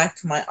went back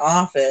to my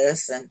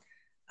office, and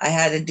I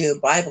had to do a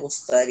Bible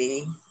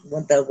study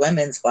with the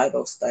women's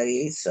Bible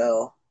study.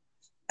 So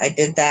I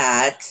did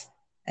that.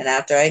 And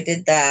after I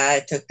did that, I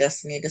took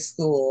Destiny to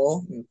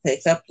school and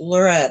picked up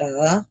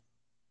Loretta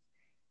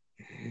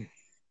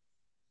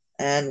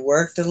and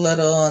worked a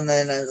little. And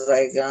then I was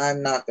like,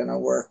 I'm not going to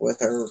work with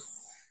her.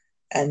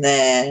 And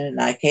then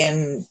I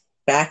came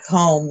back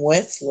home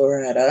with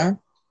Loretta.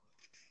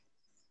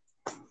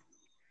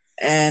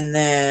 And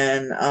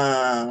then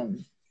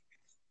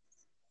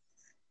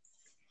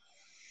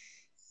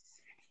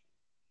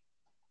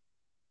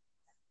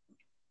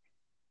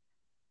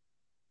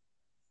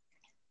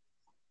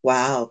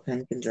wow, a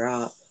pin can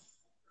drop.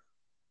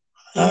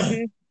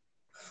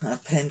 Mm-hmm. A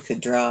pin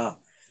could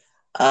drop.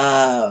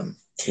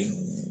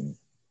 Ting.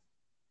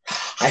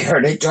 I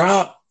heard it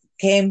drop.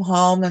 Came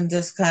home and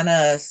just kind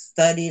of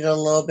studied a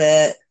little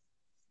bit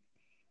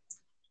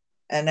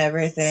and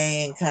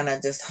everything, and kind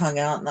of just hung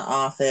out in the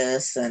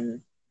office,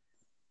 and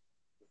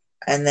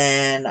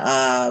then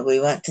we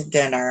went to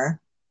dinner.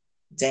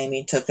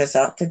 Jamie took us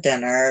out to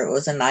dinner. It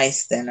was a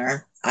nice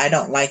dinner. I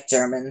don't like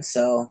German,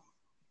 so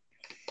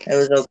it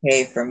was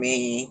okay for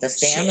me. The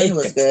salmon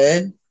was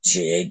good.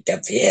 She ate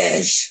the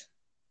fish.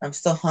 I'm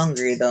still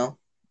hungry though.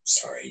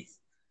 Sorry.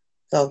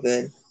 It's all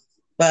good.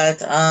 But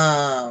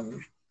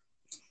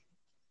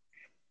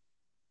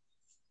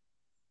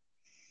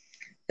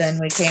then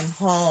we came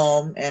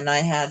home and I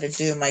had to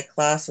do my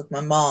class with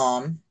my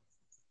mom.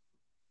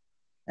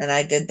 And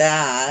I did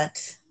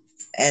that.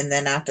 And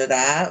then after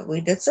that,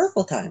 we did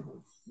circle time.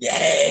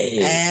 Yay!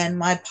 And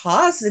my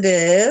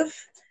positive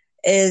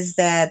is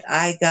that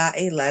I got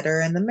a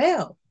letter in the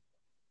mail.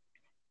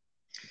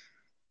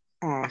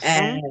 Awesome.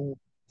 And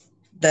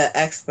the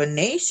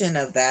explanation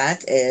of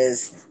that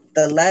is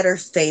the letter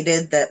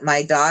stated that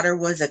my daughter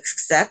was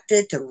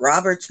accepted to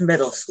Roberts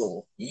Middle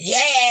School.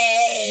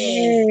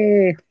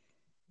 Yay!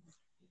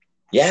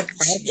 Yep,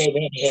 she came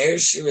in here.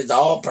 She was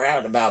all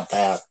proud about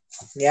that.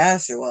 Yeah,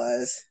 she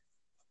was.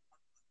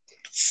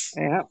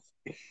 Yep.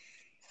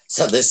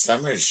 So this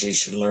summer she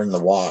should learn to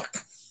walk.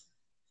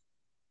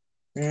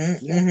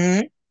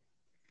 Mm-hmm.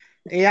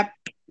 Yep.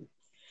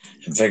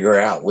 And figure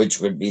out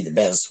which would be the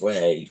best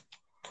way.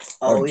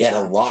 Or get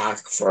a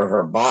lock for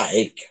her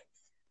bike.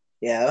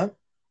 Yeah.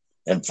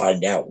 And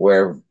find out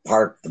where to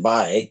park the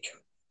bike.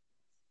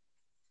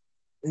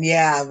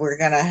 Yeah, we're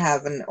going to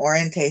have an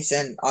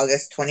orientation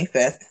August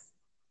 25th.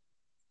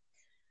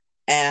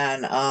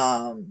 And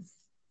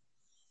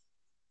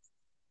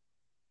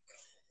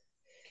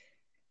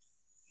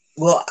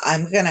well,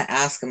 I'm going to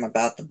ask him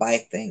about the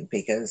bike thing,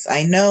 because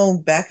I know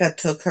Becca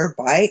took her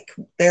bike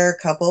there a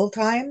couple of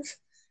times,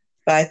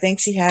 but I think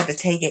she had to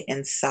take it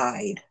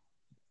inside.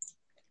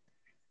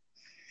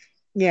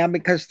 Yeah,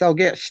 because they'll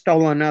get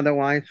stolen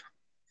otherwise.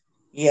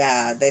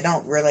 Yeah, they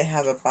don't really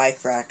have a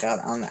bike rack out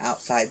on the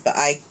outside, but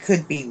I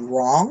could be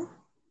wrong.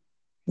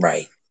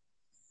 Right.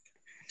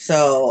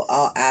 So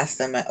I'll ask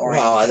them at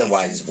orientation. Well,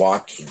 otherwise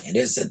walking. It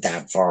isn't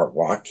that far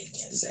walking,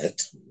 is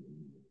it?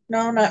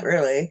 No, not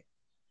really.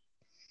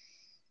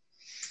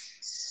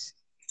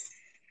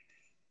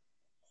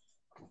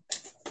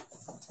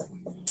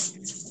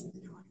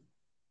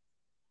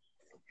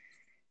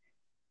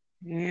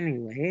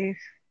 Anyways,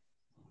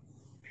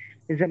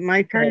 is it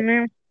my turn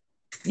now?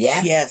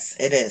 Yeah. Yes,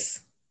 it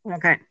is.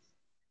 Okay.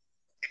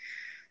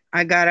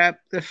 I got up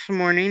this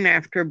morning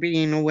after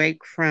being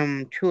awake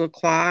from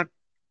 2:00,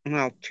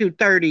 well,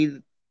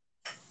 2:30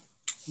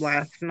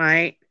 last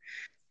night,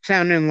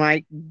 sounding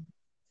like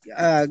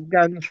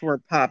guns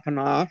were popping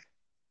off,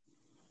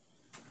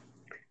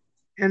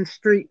 and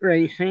street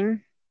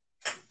racing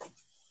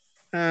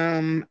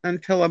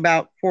until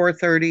about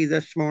 4:30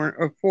 this morning,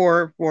 or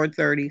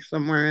 4:30,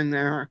 somewhere in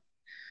there.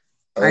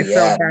 Oh,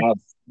 yeah. Now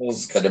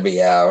school's going to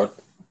be out.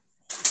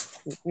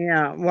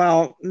 Yeah,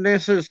 well,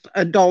 this is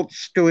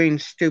adults doing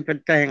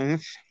stupid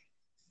things.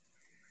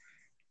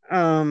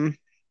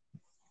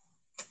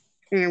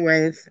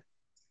 Anyways,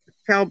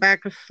 fell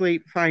back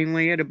asleep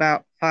finally at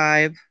about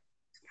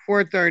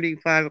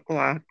 4:30, 5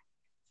 o'clock.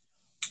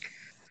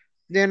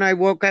 Then I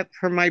woke up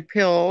for my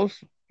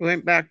pills,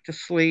 went back to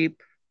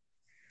sleep,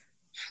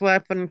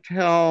 slept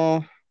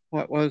until,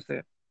 what was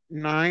it,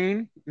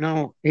 9?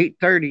 No,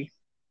 8:30.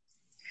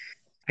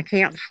 I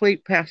can't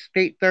sleep past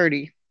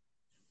 8:30.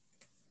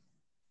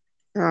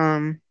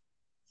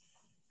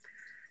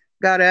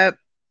 Got up.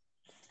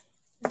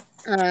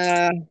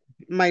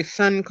 My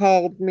son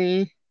called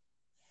me,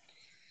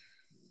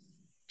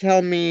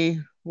 tell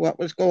me what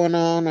was going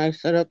on. I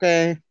said,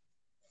 okay.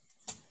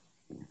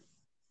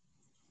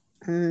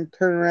 And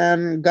turned around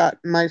and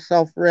got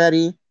myself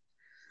ready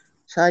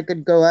so I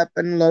could go up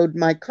and load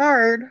my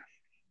card.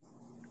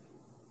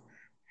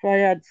 So I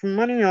had some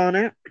money on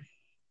it.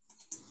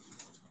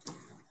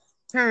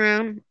 Turned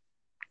around,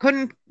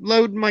 couldn't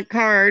load my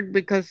card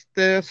because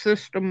the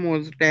system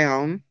was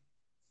down.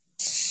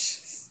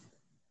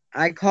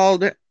 I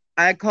called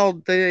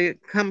the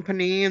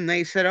company and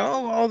they said,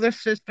 oh, all the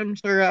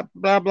systems are up,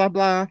 blah, blah,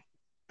 blah.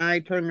 I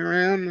turned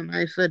around and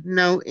I said,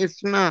 no,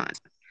 it's not.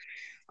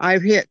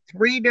 I've hit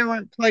 3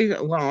 different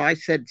places. Well, I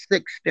said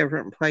 6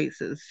 different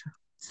places,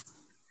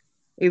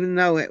 even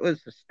though it was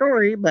a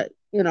story, but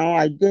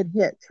I did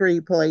hit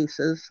 3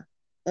 places,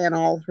 and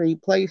all 3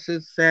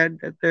 places said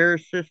that their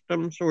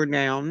systems were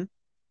down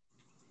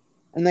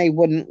and they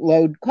wouldn't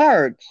load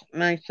cards.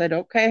 And I said,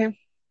 okay.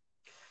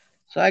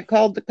 So I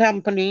called the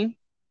company,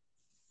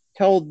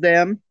 told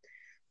them.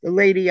 The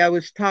lady I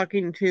was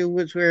talking to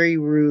was very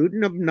rude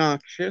and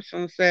obnoxious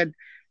and said,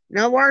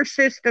 no, our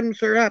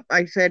systems are up.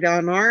 I said,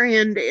 on our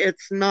end,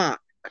 it's not.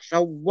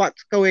 So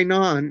what's going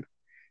on?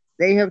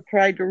 They have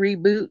tried to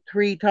reboot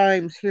 3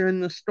 times here in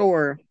the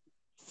store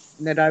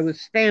that I was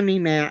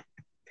standing at,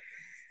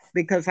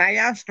 because I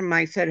asked them,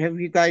 I said, have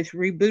you guys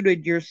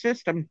rebooted your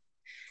system?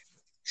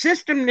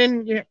 System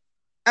didn't get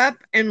up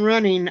and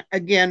running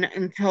again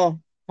until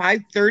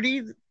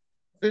 5:30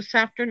 this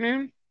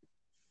afternoon.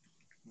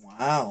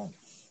 Wow.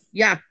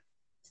 Yeah,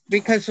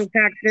 because of the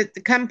fact that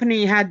the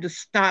company had to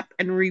stop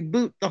and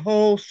reboot the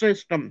whole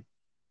system.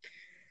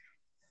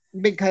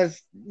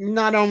 Because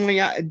not only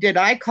did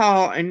I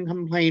call and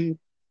complain,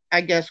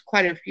 I guess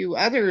quite a few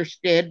others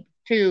did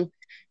too,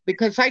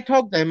 because I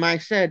told them, I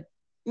said,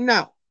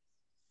 no,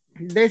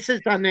 this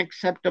is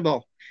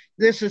unacceptable.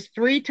 This is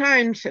 3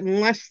 times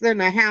in less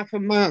than a half a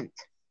month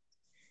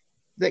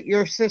that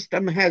your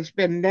system has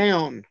been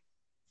down.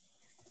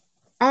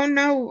 Oh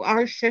no,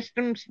 our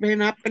system's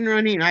been up and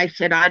running. I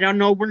said, I don't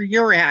know where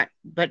you're at,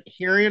 but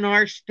here in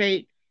our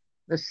state,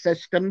 the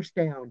system's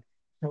down.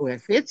 So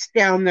if it's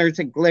down, there's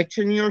a glitch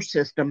in your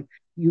system.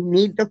 You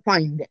need to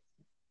find it.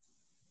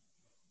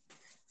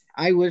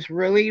 I was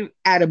really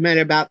adamant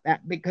about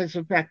that because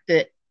of the fact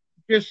that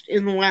just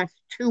in the last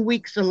 2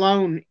 weeks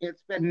alone,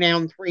 it's been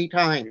down 3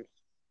 times.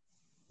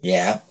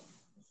 Yeah.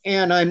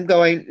 And I'm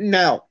going,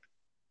 no.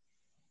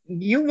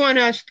 You want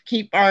us to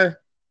keep our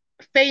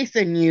faith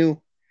in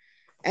you,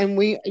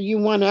 and you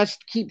want us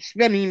to keep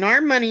spending our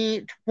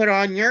money to put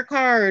on your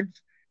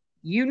cards.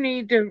 You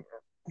need to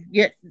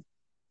get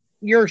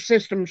your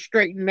system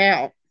straightened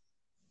out.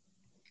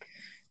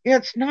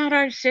 It's not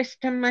our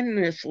system. And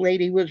this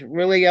lady was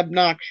really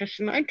obnoxious.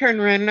 And I turned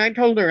around and I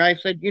told her, I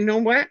said, you know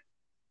what?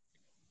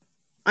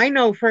 I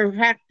know for a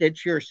fact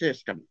it's your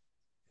system.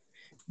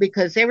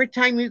 Because every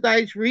time you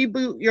guys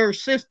reboot your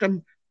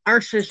system,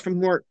 our system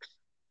works.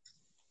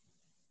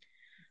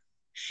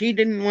 She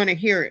didn't want to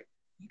hear it.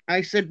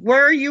 I said,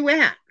 where are you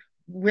at?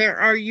 Where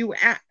are you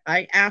at?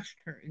 I asked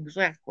her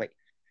exactly.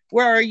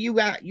 Where are you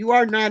at? You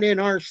are not in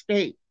our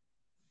state.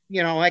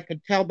 I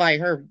could tell by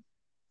her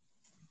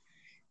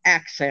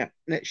accent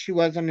that she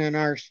wasn't in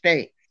our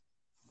state.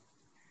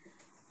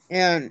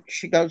 And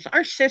she goes,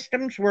 our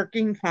system's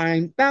working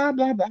fine, blah,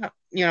 blah, blah.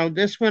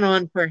 This went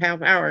on for a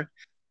half hour.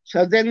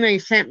 So then they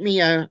sent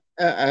me a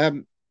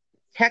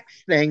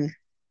text thing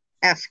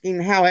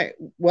asking how it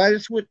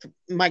was with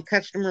my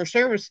customer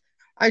service.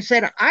 I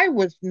said, I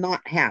was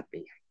not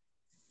happy.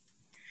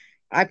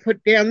 I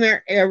put down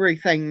there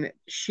everything.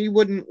 She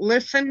wouldn't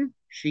listen.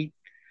 She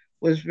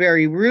was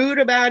very rude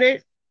about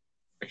it.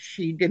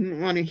 She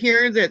didn't want to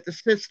hear that the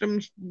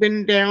system's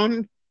been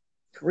down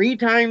 3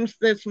 times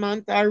this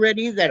month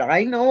already that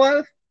I know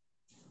of.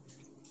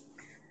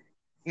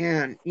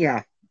 And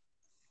yeah.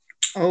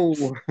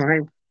 Oh,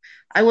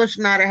 I was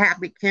not a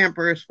happy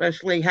camper,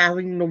 especially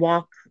having to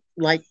walk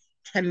like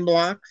 10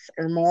 blocks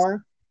or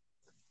more.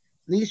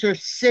 These are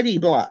city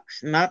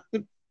blocks, not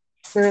the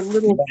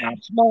little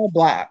small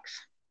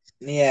blocks.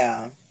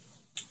 Yeah.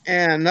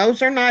 And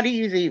those are not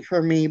easy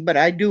for me, but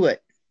I do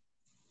it.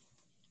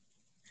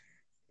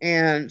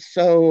 And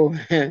so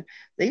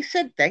they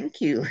said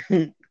thank you.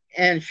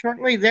 And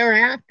shortly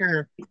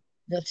thereafter,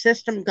 the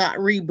system got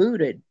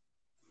rebooted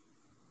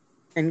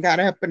and got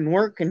up and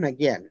working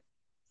again.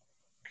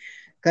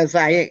 Because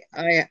I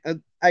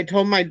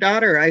told my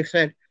daughter, I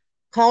said,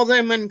 call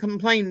them and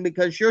complain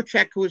because your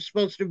check was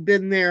supposed to have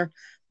been there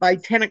by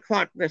 10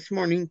 o'clock this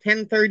morning,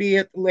 10:30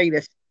 at the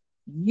latest.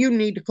 You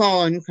need to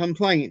call and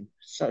complain.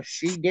 So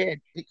she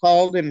did. She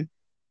called and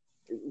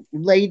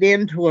laid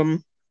into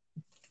them.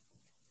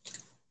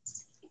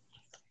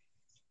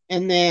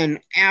 And then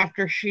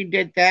after she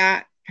did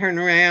that, turned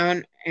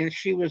around and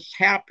she was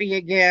happy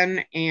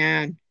again.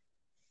 And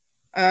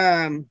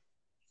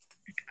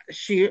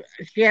she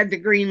had the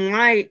green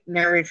light and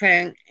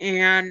everything.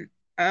 And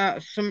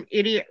some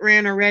idiot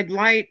ran a red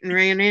light and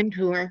ran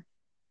into her.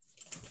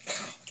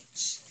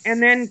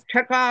 And then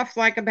took off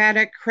like a bat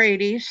at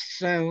Crady's.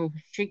 So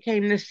she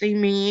came to see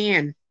me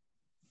and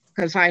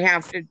because I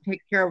have to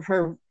take care of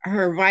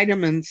her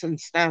vitamins and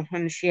stuff.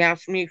 And she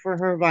asked me for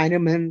her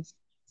vitamins.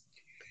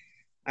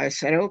 I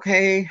said,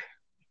 okay.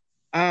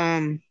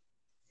 So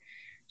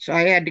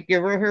I had to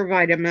give her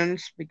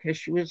vitamins because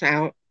she was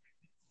out.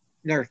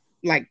 They're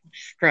like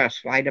stress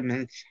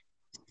vitamins.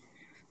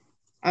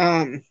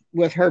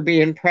 With her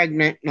being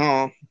pregnant and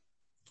all.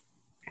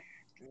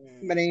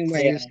 But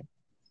anyways, yeah.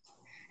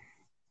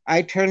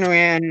 I turned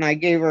around and I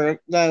gave her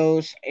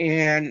those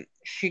and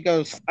she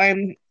goes,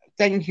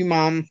 thank you,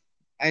 Mom.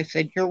 I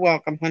said, you're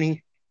welcome,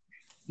 honey.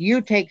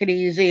 You take it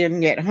easy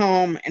and get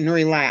home and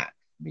relax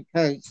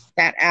because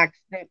that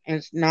accident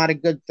is not a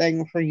good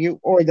thing for you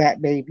or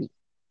that baby.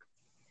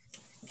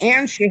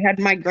 And she had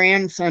my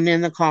grandson in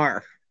the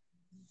car.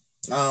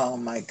 Oh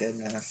my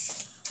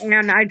goodness.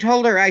 And I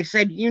told her, I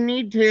said, you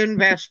need to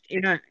invest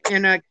in a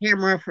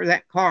camera for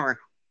that car.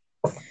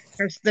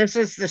 Because this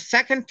is the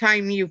second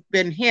time you've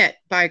been hit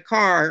by a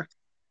car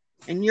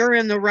and you're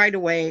in the right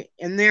of way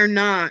and they're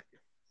not.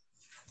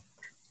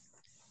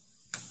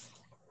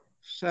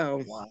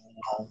 So, wow.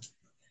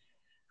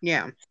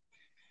 Yeah.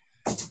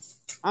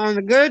 On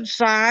the good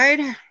side,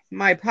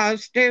 my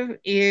positive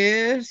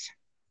is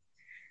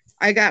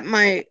I got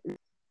my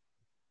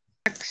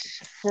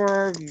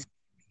for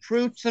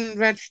fruits and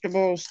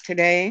vegetables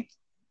today.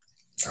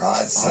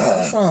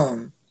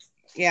 Awesome.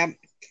 Yeah.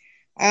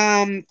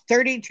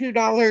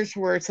 $32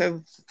 worth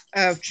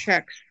of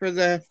checks for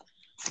the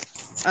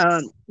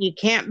you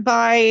can't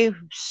buy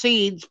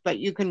seeds, but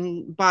you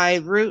can buy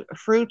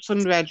fruits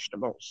and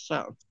vegetables.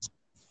 So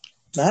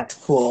that's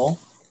cool.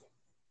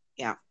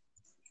 Yeah.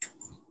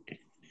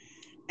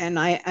 And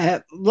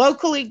I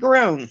locally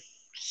grown,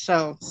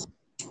 so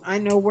I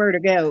know where to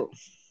go.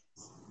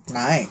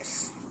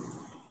 Nice.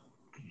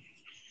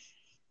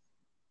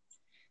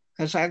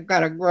 Because I've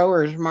got a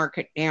growers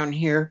market down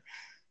here.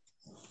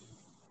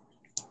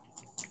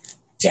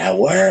 That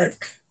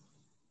work.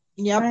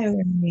 Yep.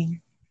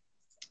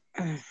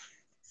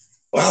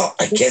 Well,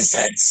 I guess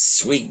that's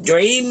sweet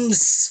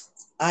dreams.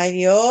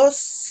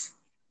 Adios.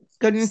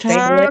 Good and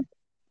talk.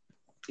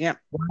 Yep.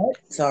 What?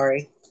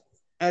 Sorry.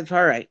 That's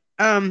all right.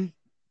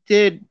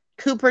 Did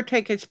Cooper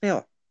take his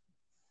pill?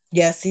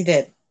 Yes, he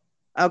did.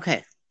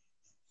 Okay.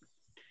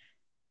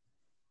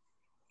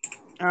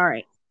 All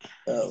right.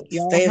 So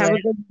y'all have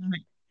a good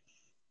night.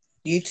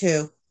 You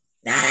too.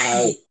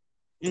 Night.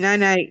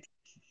 Night.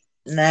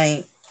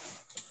 Night.